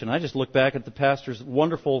obligation. I just look back at the pastors,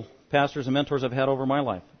 wonderful pastors and mentors I've had over my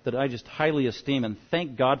life that I just highly esteem and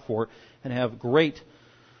thank God for and have great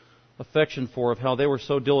affection for, of how they were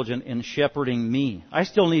so diligent in shepherding me. I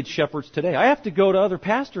still need shepherds today. I have to go to other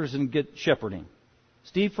pastors and get shepherding.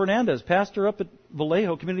 Steve Fernandez, pastor up at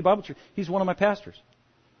Vallejo Community Bible Church, he's one of my pastors.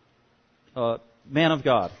 Man of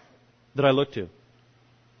God that I look to.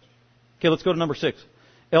 Okay, let's go to number 6.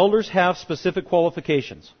 Elders have specific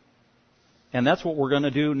qualifications. And that's what we're going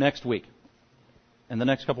to do next week. In the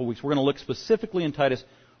next couple of weeks, we're going to look specifically in Titus.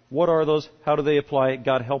 What are those? How do they apply?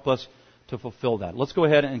 God help us to fulfill that. Let's go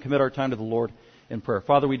ahead and commit our time to the Lord in prayer.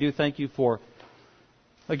 Father, we do thank you for,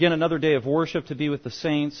 again, another day of worship to be with the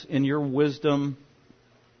saints in your wisdom,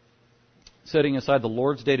 setting aside the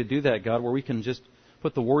Lord's Day to do that, God, where we can just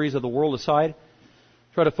put the worries of the world aside,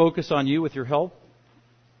 try to focus on you with your help.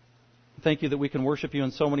 Thank you that we can worship you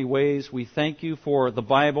in so many ways. We thank you for the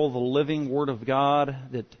Bible, the living Word of God,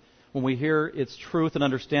 that when we hear its truth and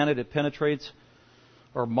understand it, it penetrates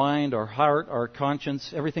our mind, our heart, our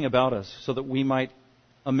conscience, everything about us, so that we might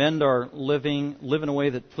amend our living, live in a way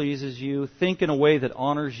that pleases you, think in a way that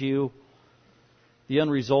honors you, the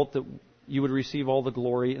end result that you would receive all the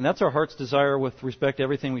glory. And that's our heart's desire with respect to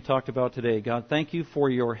everything we talked about today. God, thank you for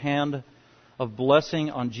your hand of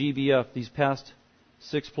blessing on GBF these past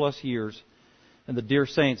 6+ years, and the dear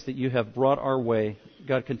saints that you have brought our way.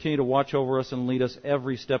 God, continue to watch over us and lead us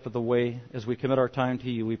every step of the way as we commit our time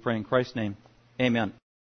to you. We pray in Christ's name. Amen.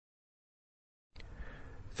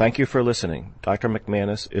 Thank you for listening. Dr.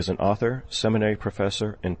 McManus is an author, seminary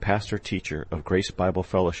professor, and pastor teacher of Grace Bible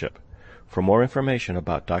Fellowship. For more information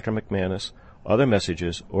about Dr. McManus, other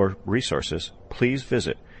messages, or resources, please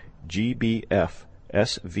visit gbfsv.org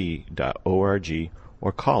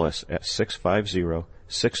or call us at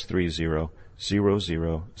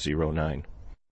 650-630-0009.